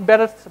got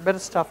better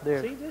stuff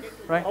there. See this?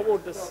 Right. How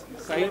about this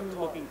slim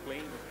looking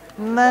plane?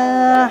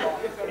 Nah,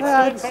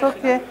 yeah, it's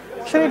okay.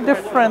 Actually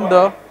different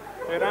though.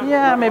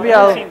 Yeah, maybe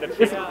I'll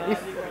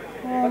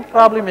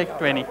probably make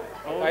 20.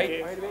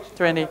 Okay.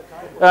 20.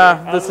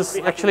 This is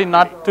actually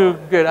not too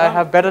good. I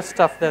have better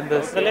stuff than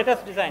this. The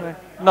latest design.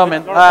 No,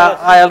 man.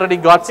 I already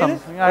got some.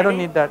 I don't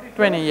need that.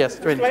 20, yes,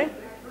 20. Flying?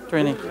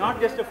 20. Not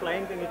just a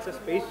flying thing, it's a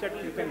space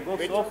shuttle. You can go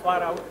so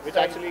far out. Which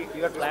actually,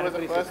 this was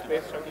the first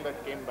space shuttle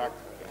that came back.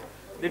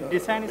 The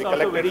design is We also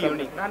collected very some-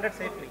 unique. Landed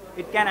safely.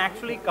 It can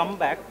actually come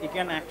back. It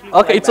can actually.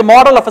 Okay, fly it's a back.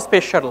 model of a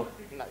space shuttle.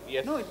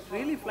 Yes. No, it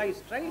really flies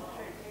straight.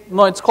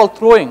 No, it's called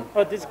throwing.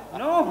 Oh, this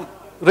no.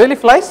 Really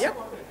flies? Yep.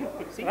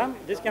 See, Ram,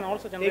 this can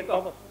also generate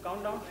power.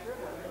 Countdown.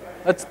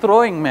 It's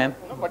throwing, man.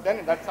 No, but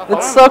then that's a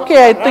It's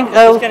okay. I think This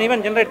I'll. can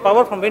even generate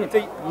power from wind.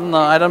 No,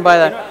 I don't buy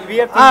that.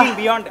 We are thinking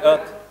beyond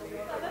Earth.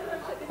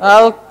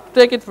 I'll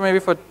take it maybe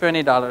for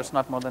 $20,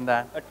 not more than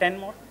that. 10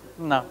 more.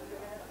 No.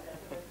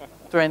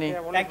 20.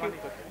 Thank you.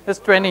 It's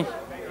 20.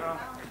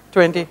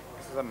 20. This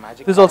is a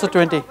magic This is also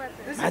 20.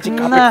 magic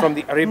Nah, carpet from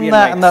the Arabian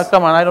nah, Nights. no,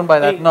 come on. I don't buy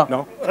that. No.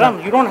 No. Ram,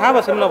 you don't have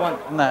a similar one.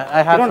 Nah,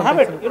 I have You don't have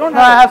something it. You don't No,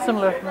 have I it. have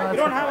similar. No, You it's-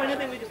 don't have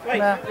anything which is flies.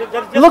 Nah.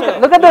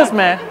 Just Look at this,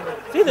 man.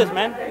 See this,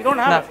 man. You don't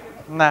Nah, have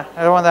it. nah,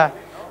 I don't want that.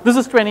 This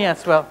is 20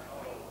 as well.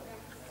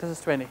 This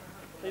is 20.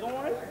 You don't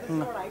want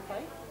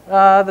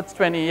it? That's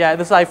 20. Yeah,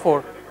 this is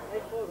I4.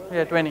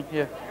 Yeah, 20.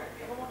 Yeah.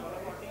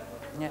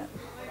 Yeah.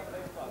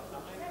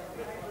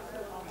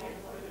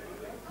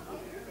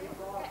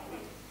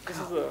 This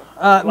is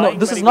a No,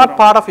 this is not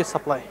part of your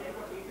supply.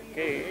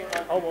 okay.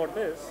 How about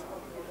this?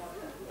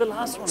 The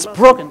last one. It's last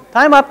broken.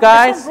 Time up, It's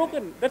guys. not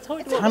broken. That's how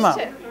it works. Time up.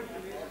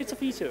 It's a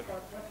feature.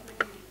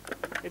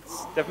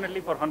 It's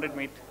definitely for 100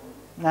 meat.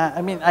 Nah,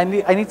 I mean, I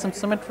need some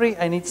symmetry.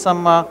 I need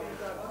some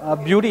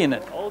beauty in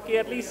it. Okay,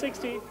 at least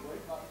 60.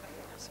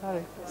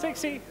 Sorry.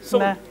 60. So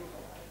Nah.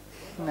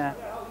 Nah.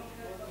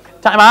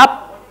 Time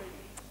up.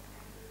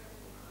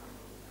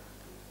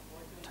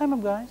 Time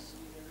up, guys.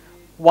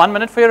 1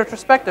 minute for your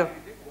retrospective.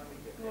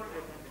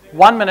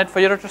 1 minute for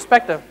your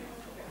retrospective.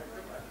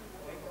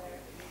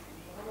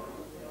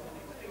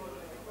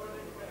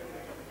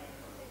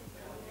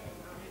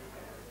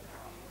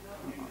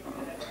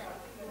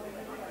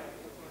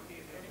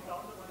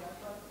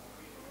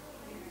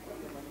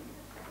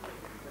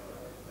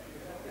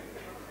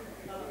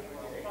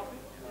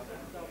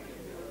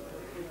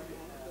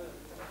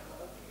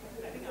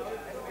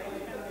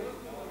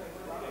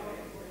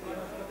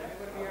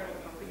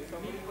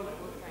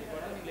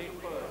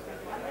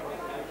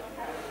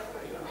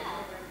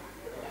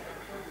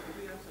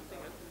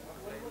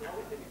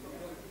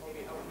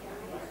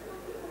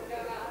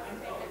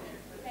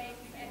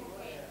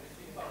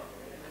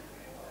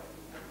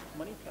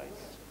 money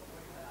price.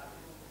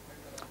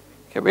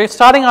 Okay, we're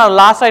starting our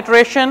last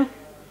iteration.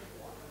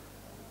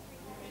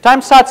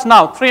 Time starts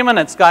now. 3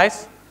 minutes,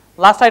 guys.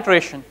 Last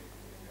iteration.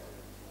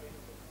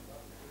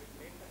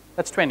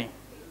 That's 20.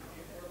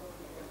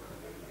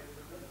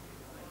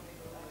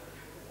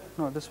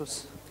 No, this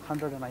was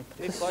 100 and I.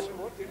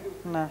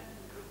 Nah,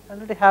 I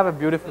already have a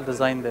beautiful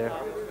design there.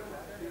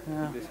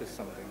 This is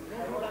something.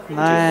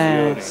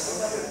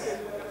 Nice,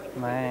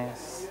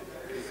 nice.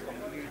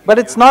 But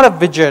it's not a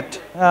widget.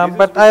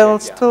 But I'll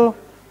still,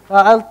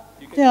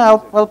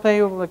 I'll pay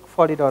you like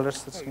 $40.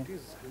 That's me.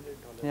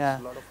 Yeah.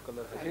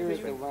 Here is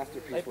the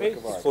masterpiece work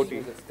of art. 40.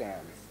 As it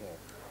stands. There.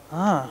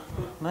 Ah,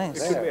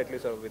 nice. It could be at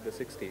least with the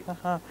 60.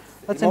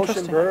 That's Emotion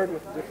interesting. bird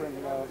with different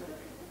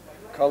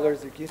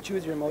colors. You can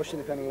choose your emotion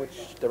depending on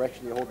which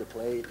direction you hold the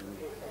plate. And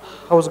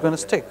How is it going to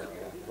stick?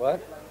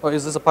 what? Oh,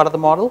 is this a part of the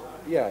model?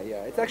 Yeah,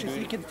 yeah. It's actually, so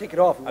you can take it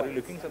off. Are you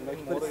looking something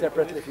Put more it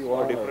separately if you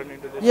want. different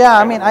into this? Yeah,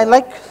 I mean, I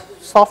like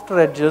softer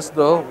edges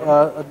though.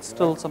 It's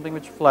still something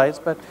which flies,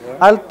 but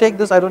I'll take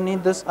this. I don't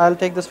need this. I'll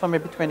take this for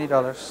maybe $20.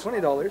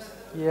 $20.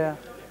 Yeah.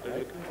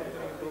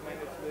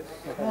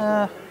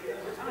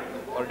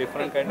 Or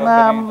different kind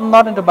Nah, of I'm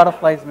not into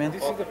butterflies, man.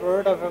 This is the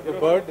bird of the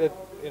bird that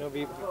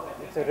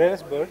it's a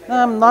rarest bird.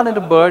 Nah, I'm not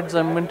into birds.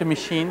 I'm into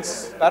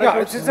machines. Yeah,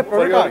 it's just a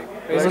prototype.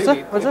 What's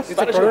this? What's this?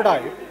 It's a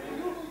prototype.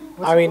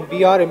 I mean,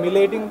 we are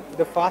emulating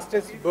the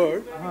fastest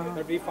bird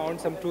that we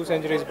found some 2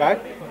 centuries back,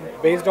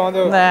 based on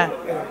the. Nah.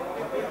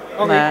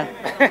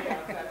 Okay.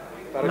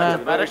 Nah.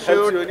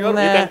 parachute. You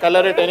Nah. can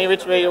color it any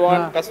which way you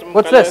want. Custom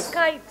What's colors. this?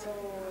 Kite.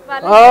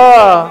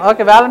 Oh,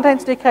 okay.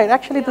 Valentine's Day kite.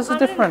 Actually, this is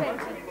different.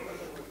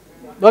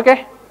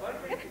 Okay.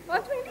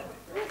 120.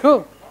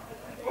 Cool.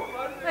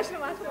 I should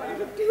have asked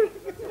 150.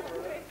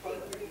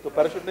 तो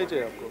parachute नहीं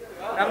चाहिए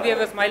आपको? Ram, we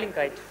have a smiling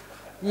kite.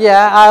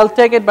 Yeah, I'll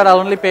take it, but I'll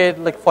only pay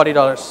like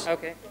 $40.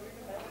 Okay.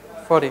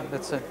 40.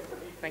 That's it.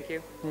 Thank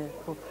you. Yeah.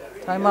 Cool.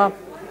 Time up.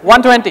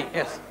 120.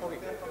 Yes.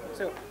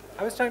 So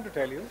I was trying to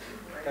tell you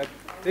that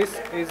this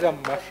is a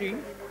machine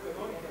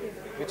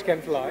which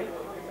can fly,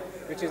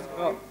 which is.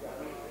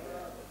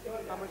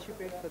 How much you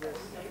paid for this?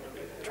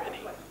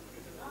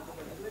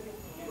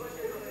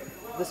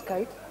 This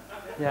kite?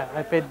 Yeah,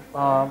 I paid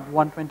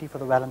 120 for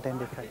the Valentine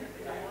Day kite.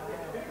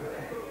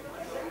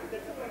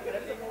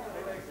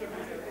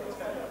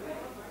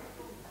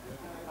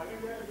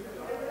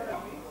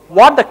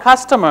 What the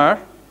customer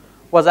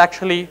was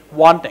actually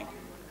wanting,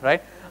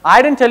 right?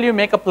 I didn't tell you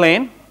make a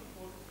plane.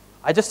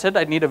 I just said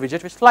I need a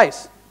widget which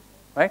flies,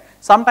 right?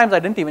 Sometimes I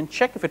didn't even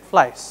check if it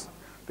flies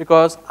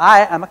because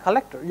I am a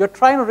collector. You're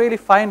trying to really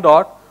find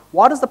out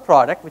what is the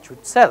product which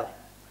would sell.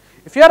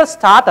 If you're a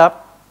startup,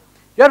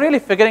 you're really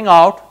figuring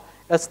out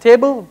a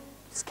stable,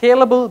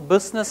 scalable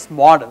business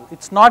model.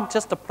 It's not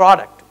just a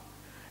product.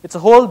 It's a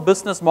whole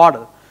business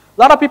model.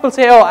 A lot of people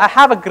say, oh, I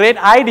have a great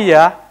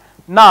idea.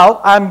 Now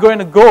I'm going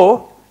to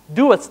go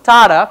do a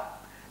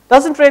startup.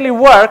 Doesn't really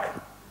work.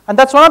 And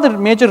that's one of the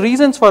major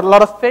reasons for a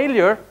lot of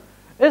failure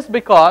is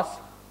because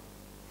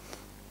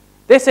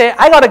they say,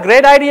 I got a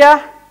great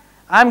idea.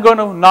 I'm going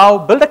to now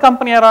build a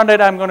company around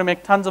it. I'm going to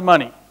make tons of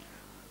money.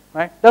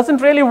 Right?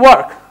 Doesn't really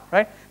work.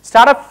 Right?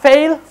 Startup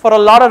fail for a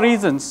lot of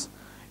reasons,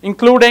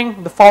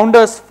 including the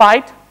founders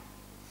fight.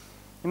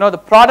 You know, the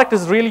product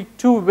is really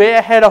way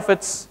ahead of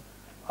its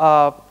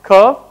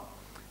curve.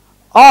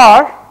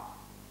 Or,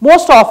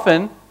 most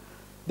often,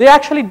 they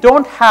actually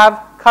don't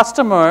have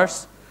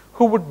customers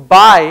who would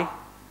buy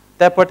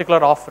their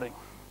particular offering.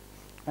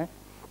 Right?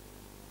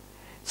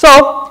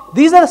 So,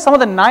 these are some of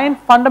the 9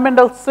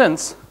 fundamental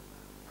sins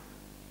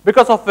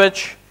because of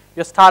which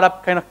your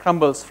startup kind of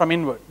crumbles from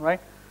inward. Right?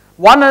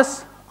 One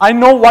is, I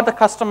know what the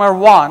customer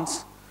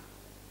wants.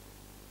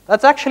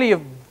 That's actually a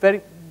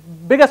very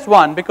biggest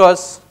one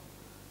because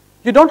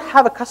you don't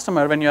have a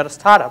customer when you're a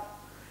startup.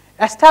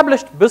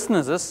 Established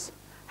businesses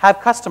have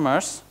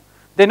customers.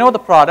 They know the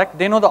product.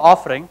 They know the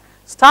offering.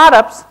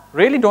 Startups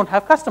really don't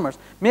have customers.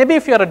 Maybe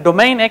if you're a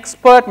domain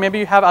expert, maybe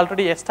you have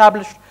already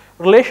established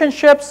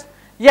relationships.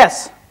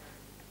 Yes,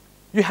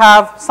 you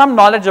have some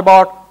knowledge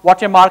about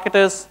what your market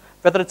is,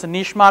 whether it's a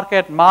niche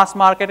market, mass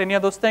market, any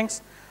of those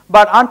things.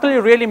 But until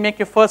you really make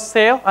your first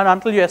sale and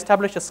until you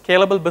establish a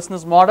scalable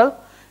business model,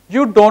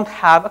 you don't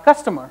have a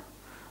customer.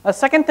 The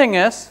second thing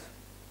is,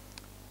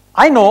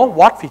 I know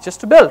what features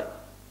to build.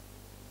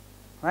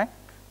 Right?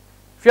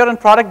 If you're in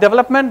product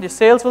development, the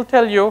sales will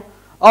tell you,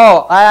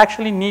 oh, I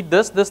actually need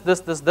this, this,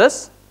 this, this,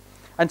 this,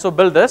 and so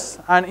build this.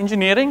 And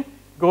engineering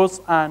goes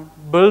and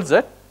builds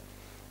it,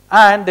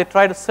 and they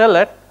try to sell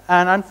it,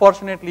 and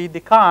unfortunately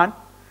they can't.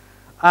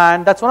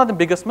 And that's one of the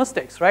biggest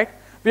mistakes, right?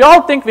 We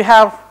all think we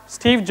have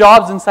Steve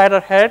Jobs inside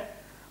our head,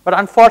 but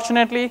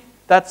unfortunately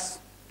that's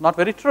not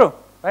very true,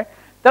 right?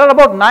 There are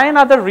about 9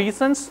 other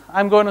reasons.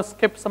 I'm going to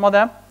skip some of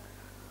them.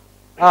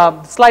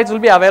 The slides will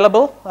be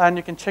available, and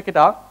you can check it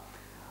out.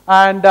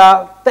 And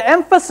the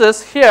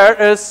emphasis here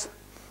is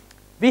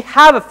we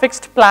have a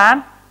fixed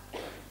plan,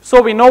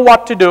 so we know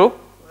what to do,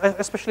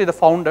 especially the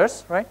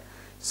founders, right?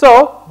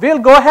 So we'll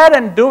go ahead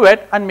and do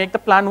it and make the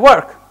plan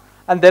work.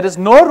 And there is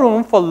no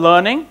room for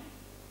learning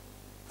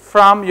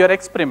from your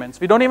experiments.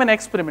 We don't even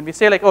experiment. We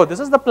say like, oh, this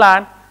is the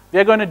plan. We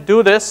are going to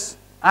do this,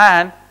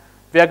 and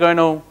we are going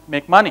to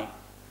make money,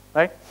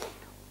 right?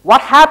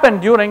 What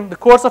happened during the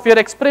course of your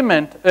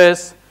experiment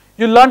is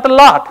you learned a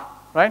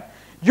lot, right?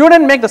 You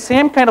didn't make the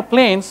same kind of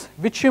planes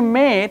which you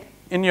made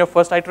in your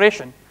first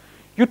iteration.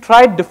 You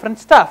tried different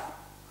stuff.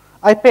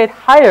 I paid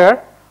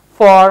higher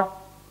for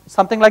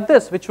something like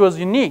this, which was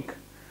unique.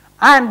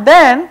 And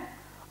then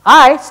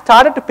I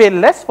started to pay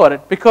less for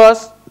it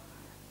because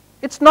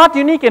it's not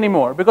unique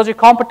anymore, because your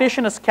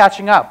competition is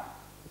catching up,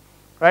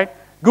 right?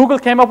 Google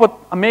came up with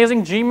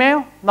amazing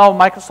Gmail. Now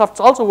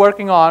Microsoft's also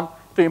working on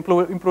to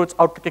improve its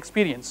Outlook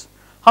experience.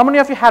 How many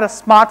of you had a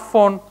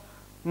smartphone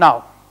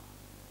now?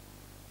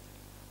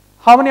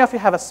 How many of you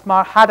have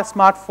had a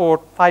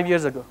smartphone 5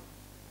 years ago?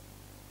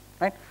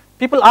 Right?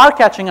 People are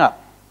catching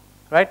up,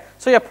 right?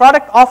 So your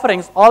product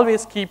offerings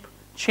always keep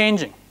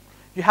changing.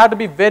 You have to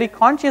be very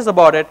conscious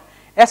about it,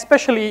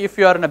 especially if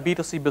you are in a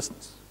B2C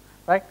business,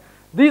 right?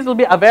 These will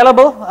be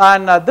available,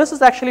 and this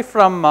is actually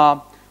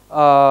from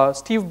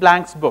Steve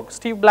Blank's book.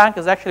 Steve Blank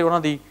is actually one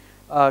of the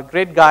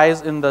great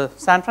guys in the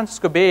San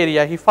Francisco Bay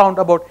Area. He found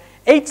about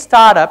 8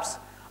 startups,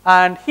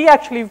 and he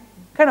actually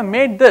kind of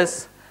made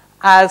this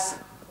as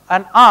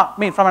an art,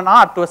 from an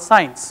art to a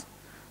science,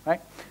 right?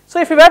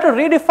 So if you were to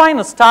redefine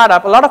a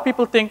startup, a lot of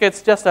people think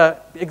it's just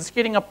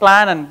executing a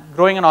plan and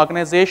growing an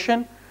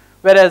organization,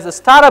 whereas a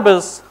startup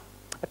is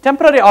a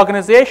temporary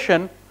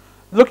organization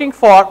looking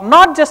for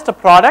not just a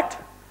product,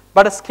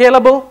 but a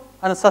scalable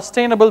and a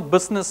sustainable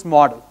business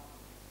model,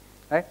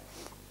 right?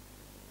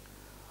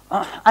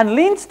 And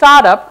lean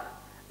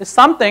startup is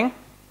something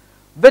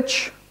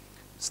which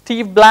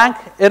Steve Blank,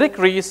 Eric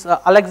Ries,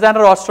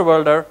 Alexander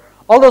Osterwalder,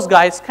 all those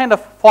guys kind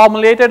of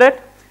formulated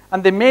it,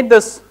 and they made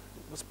this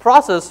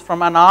process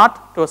from an art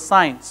to a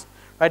science,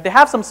 right? They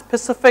have some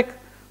specific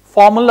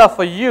formula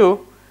for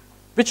you,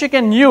 which you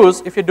can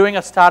use if you're doing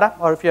a startup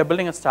or if you're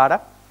building a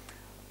startup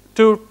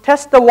to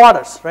test the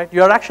waters, right?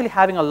 You're actually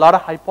having a lot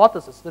of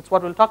hypotheses. That's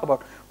what we'll talk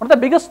about. One of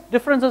the biggest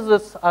differences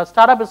is a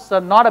startup is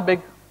not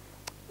a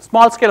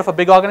small scale of a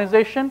big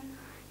organization.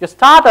 Your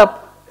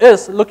startup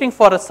is looking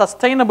for a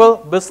sustainable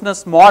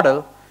business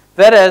model,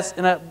 whereas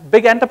in a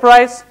big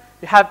enterprise,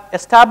 you have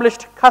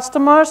established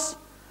customers,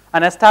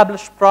 an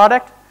established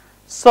product,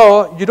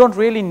 so you don't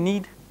really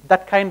need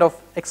that kind of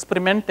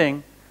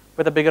experimenting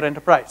with a bigger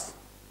enterprise,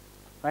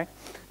 right?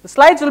 The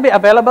slides will be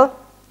available,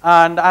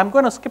 and I'm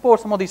going to skip over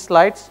some of these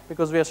slides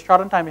because we are short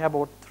on time. We have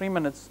about 3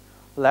 minutes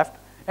left.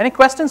 Any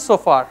questions so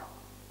far,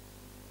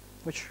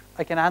 which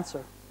I can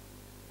answer?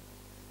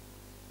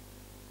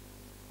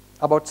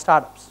 about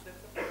startups. That's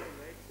the problem,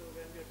 right? So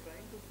when we are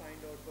trying to find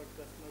out what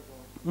customer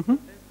wants, Mm-hmm.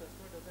 sometimes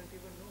customer doesn't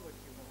even know what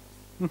you want.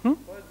 Mm-hmm.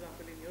 For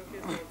example, in your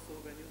case also,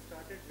 when you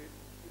started with,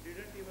 you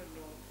didn't even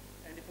know,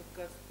 and if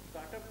a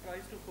startup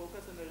tries to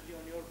focus energy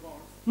on your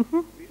wants,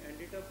 we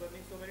ended up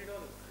burning so many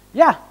dollars.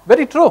 Yeah,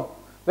 very true.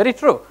 Very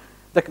true.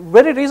 The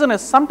very reason is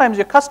sometimes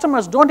your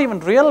customers don't even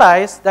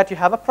realize that you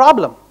have a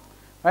problem,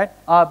 right?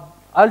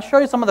 I'll show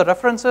you some of the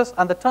references,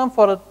 and the term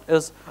for it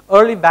is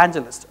early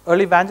evangelist.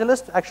 Early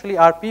evangelists actually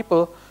are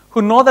people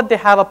who know that they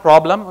have a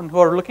problem and who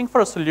are looking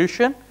for a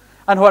solution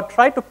and who are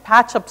trying to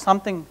patch up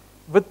something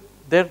with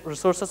their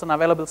resources and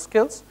available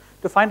skills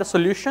to find a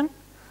solution,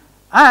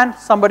 and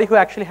somebody who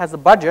actually has the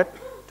budget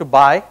to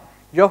buy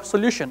your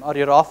solution or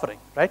your offering,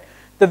 right?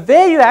 The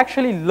way you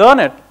actually learn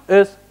it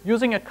is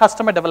using a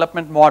customer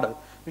development model.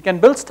 You can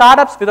build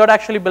startups without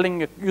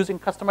actually using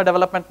customer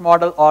development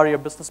model or your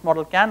business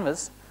model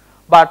canvas.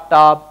 But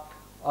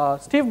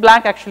Steve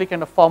Blank actually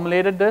kind of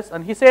formulated this,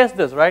 and he says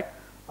this, right?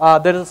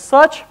 There is a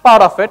search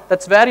part of it.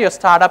 That's where your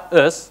startup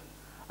is.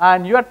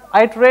 And you are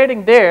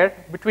iterating there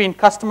between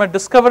customer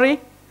discovery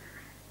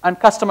and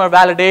customer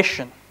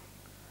validation,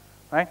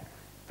 right?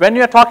 When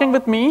you're talking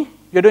with me,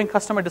 you're doing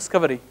customer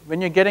discovery. When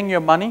you're getting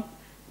your money,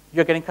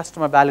 you're getting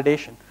customer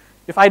validation.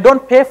 If I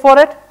don't pay for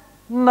it,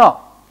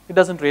 no, it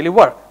doesn't really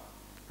work,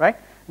 right?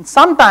 And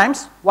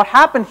sometimes what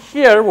happened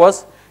here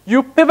was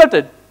you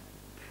pivoted,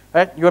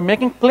 right? You were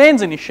making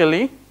planes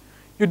initially.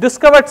 You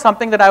discovered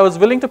something that I was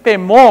willing to pay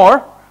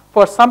more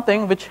for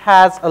something which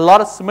has a lot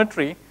of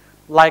symmetry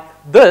like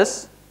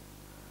this,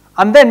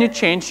 and then you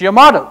changed your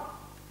model,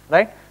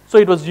 right? So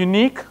it was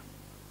unique,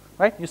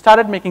 right? You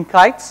started making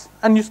kites,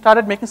 and you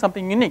started making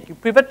something unique. You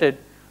pivoted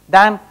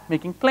than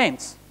making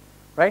planes,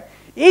 right?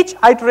 Each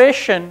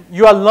iteration,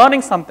 you are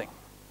learning something.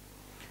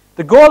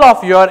 The goal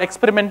of your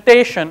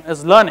experimentation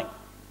is learning,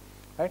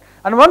 right?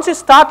 And once you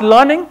start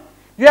learning,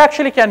 you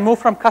actually can move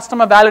from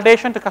customer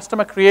validation to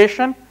customer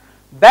creation.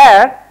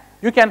 There,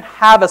 you can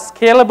have a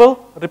scalable,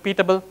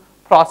 repeatable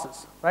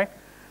process, right?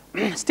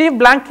 Steve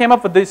Blank came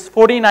up with these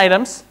 14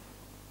 items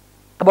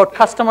about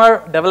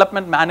customer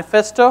development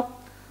manifesto,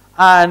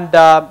 and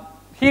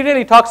he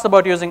really talks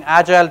about using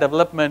agile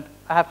development.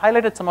 I have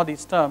highlighted some of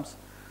these terms.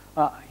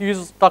 He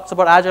talks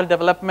about agile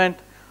development,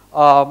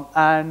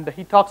 and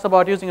he talks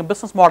about using a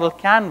business model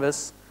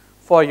canvas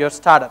for your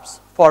startups,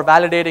 for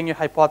validating your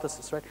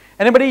hypothesis, right?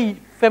 Anybody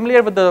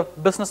familiar with the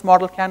business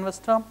model canvas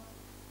term,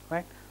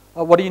 right?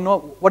 What do you know?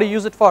 What do you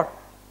use it for?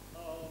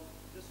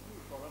 Just do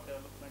product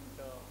development.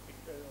 It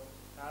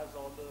has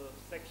all the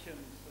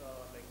sections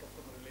like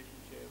customer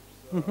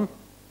relationships,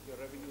 your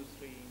revenue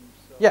streams,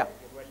 Yeah.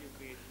 your value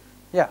creation.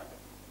 Yeah,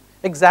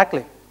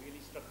 exactly. Really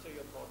structure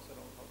your thoughts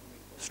around how to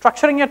make it.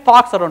 Structuring your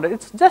talks around it.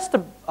 It's just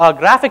a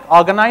graphic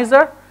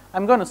organizer.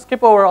 I'm going to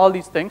skip over all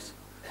these things.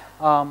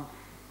 The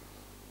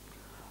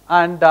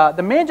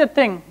major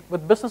thing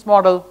with business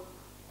model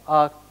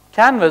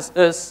canvas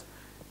is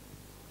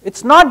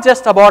it's not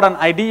just about an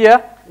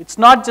idea. It's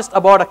not just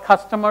about a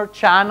customer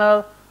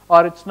channel,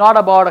 or it's not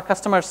about a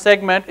customer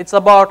segment. It's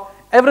about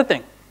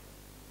everything,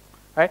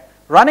 right?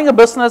 Running a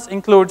business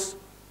includes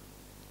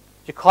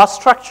your cost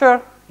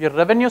structure, your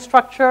revenue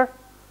structure,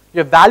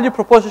 your value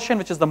proposition,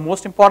 which is the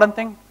most important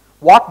thing.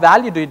 What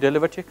value do you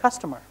deliver to your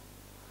customer,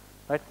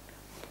 right?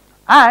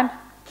 And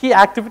key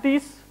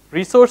activities,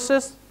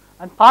 resources,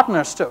 and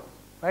partners too,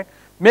 right?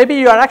 Maybe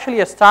you are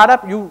actually a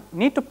startup. You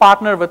need to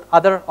partner with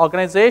other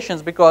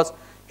organizations because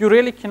you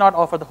really cannot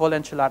offer the whole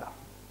enchilada,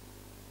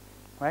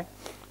 right?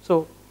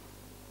 So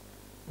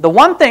the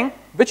one thing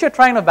which you're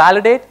trying to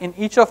validate in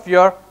each of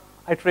your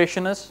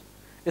iteration is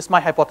my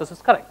hypothesis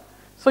correct?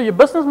 So your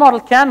business model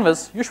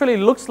canvas usually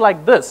looks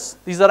like this.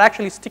 These are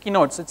actually sticky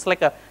notes. It's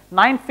like a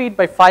 9 feet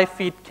by 5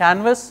 feet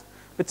canvas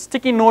with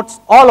sticky notes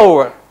all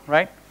over,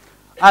 right?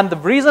 And the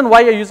reason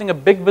why you're using a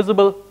big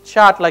visible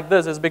chart like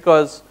this is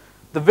because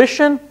the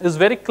vision is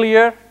very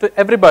clear to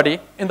everybody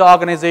in the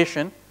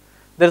organization.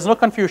 There is no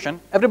confusion.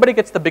 Everybody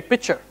gets the big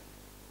picture,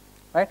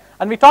 right?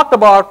 And we talked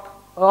about,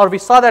 or we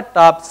saw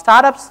that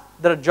startups,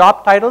 their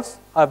job titles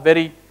are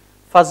very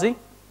fuzzy,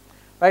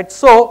 right?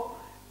 So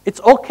it's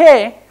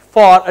okay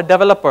for a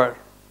developer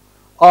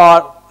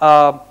or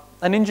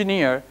an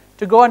engineer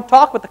to go and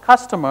talk with the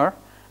customer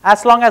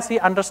as long as he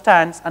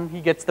understands and he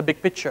gets the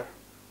big picture,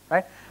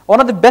 right? One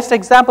of the best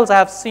examples I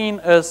have seen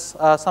is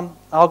some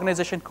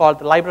organization called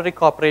the Library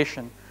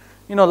Corporation.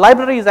 You know,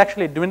 library is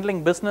actually a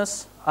dwindling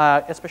business,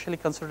 especially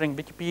considering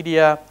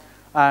Wikipedia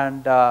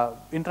and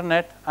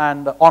internet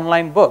and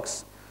online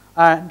books.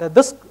 And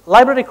this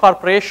Library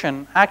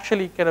Corporation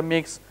actually kind of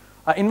makes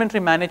an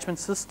inventory management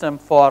system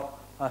for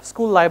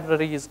school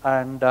libraries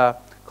and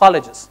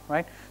colleges,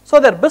 right? So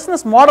their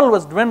business model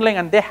was dwindling,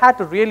 and they had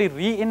to really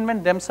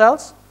reinvent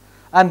themselves,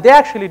 and they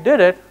actually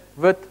did it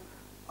with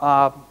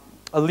a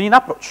lean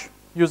approach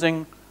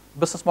using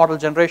business model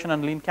generation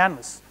and lean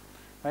canvas,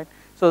 right?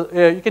 So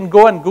you can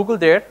go and Google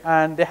there,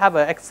 and they have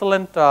an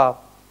excellent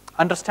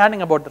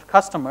understanding about their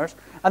customers.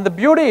 And the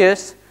beauty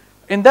is,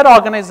 in their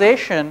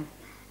organization,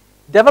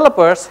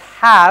 developers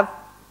have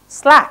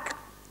Slack,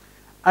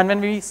 And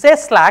when we say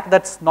slack,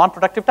 that's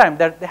non-productive time.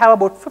 They have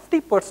about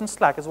 50%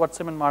 slack is what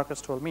Simon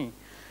Marcus told me.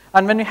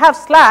 And when you have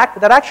slack,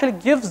 that actually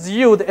gives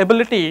you the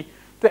ability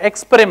to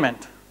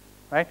experiment,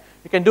 right?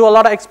 You can do a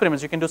lot of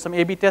experiments. You can do some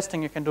A/B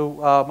testing. You can do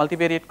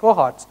multivariate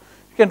cohorts.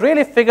 You can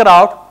really figure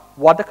out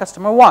what the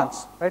customer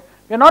wants, right?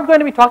 We're not going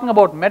to be talking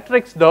about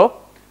metrics, though.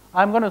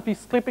 I'm going to be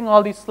skipping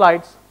all these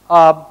slides.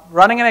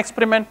 Running an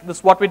experiment, this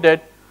is what we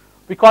did.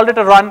 We called it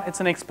a run. It's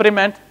an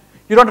experiment.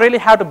 You don't really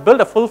have to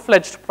build a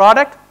full-fledged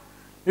product.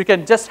 You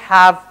can just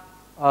have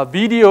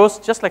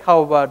videos, just like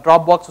how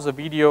Dropbox was a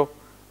video.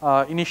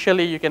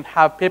 Initially, you can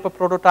have paper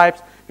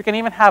prototypes. You can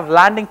even have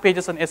landing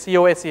pages on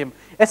SEO, SEM.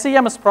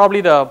 SEM is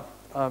probably the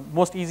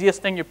most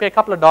easiest thing. You pay a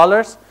couple of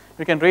dollars.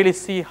 You can really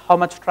see how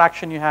much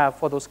traction you have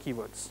for those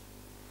keywords.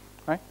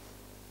 Right?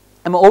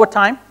 I'm over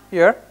time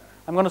here.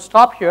 I'm going to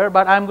stop here,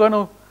 but I'm going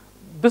to,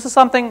 this is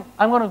something,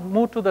 I'm going to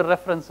move to the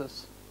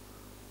references.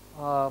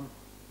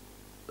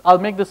 I'll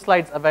make the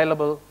slides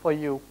available for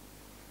you.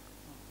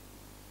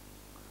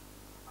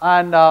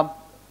 And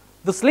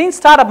this lean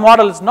startup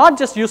model is not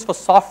just used for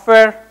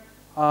software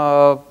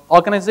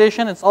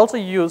organization, it's also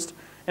used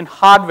in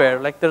hardware.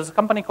 Like there's a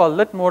company called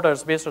Lit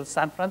Motors based out of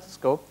San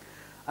Francisco.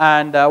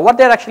 And what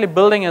they're actually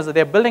building is that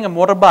they're building a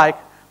motorbike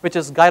which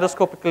is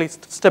gyroscopically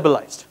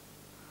stabilized.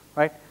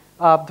 Right?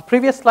 The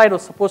previous slide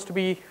was supposed to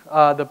be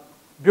the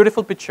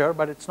beautiful picture,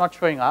 but it's not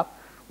showing up.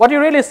 What you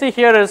really see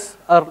here is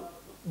a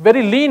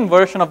very lean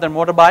version of their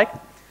motorbike.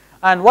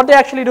 And what they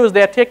actually do is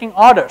they are taking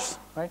orders.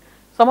 Right?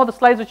 Some of the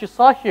slides that you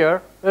saw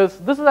here is,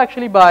 this is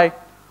actually by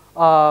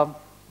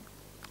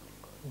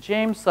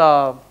James,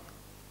 the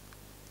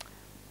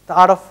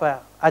Art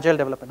of Agile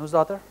Development. Who's the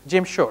author?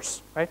 James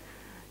Shores. Right?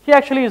 He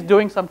actually is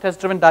doing some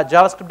test-driven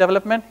JavaScript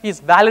development.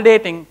 He's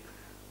validating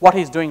what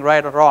he's doing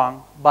right or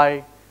wrong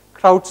by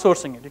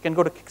crowdsourcing it. You can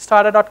go to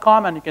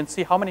Kickstarter.com and you can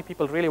see how many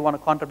people really want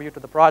to contribute to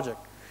the project.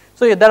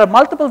 So there are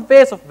multiple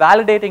ways of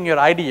validating your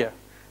idea.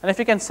 And if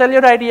you can sell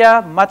your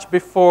idea much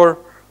before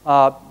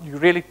you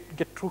really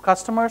get true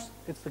customers,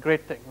 it's a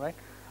great thing, right?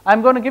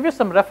 I'm going to give you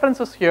some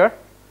references here.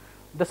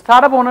 The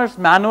Startup Owner's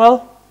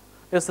Manual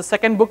is the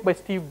second book by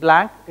Steve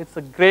Blank. It's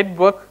a great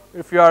book.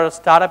 If you are a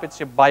startup, it's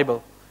your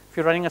Bible. If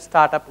you're running a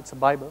startup, it's a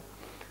Bible.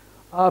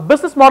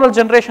 Business Model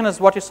Generation is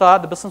what you saw,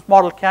 the Business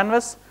Model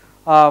Canvas.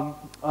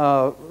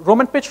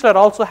 Roman Pichler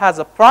also has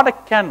a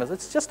product canvas.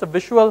 It's just a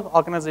visual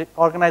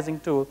organizing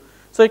tool.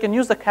 So you can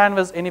use the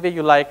canvas any way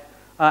you like.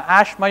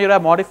 Ash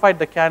Mayura modified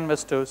the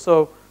canvas too.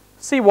 So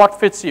see what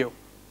fits you.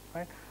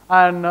 Right?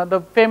 And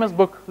the famous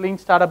book, Lean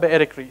Startup by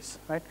Eric Ries.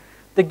 Right?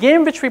 The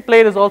game which we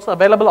played is also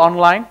available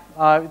online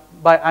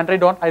by Andre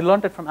Don. I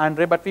learned it from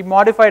Andre, but we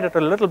modified it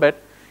a little bit.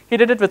 He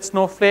did it with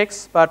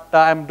snowflakes, but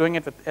I'm doing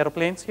it with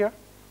airplanes here,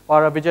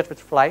 or a widget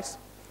which flies.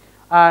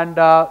 And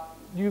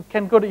you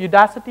can go to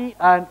Udacity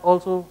and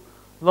also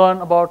learn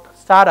about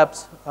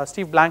startups.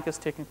 Steve Blank is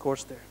taking a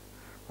course there.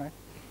 Right?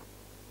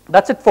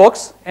 That's it,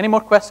 folks. Any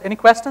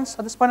questions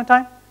at this point in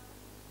time?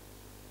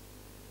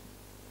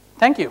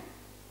 Thank you.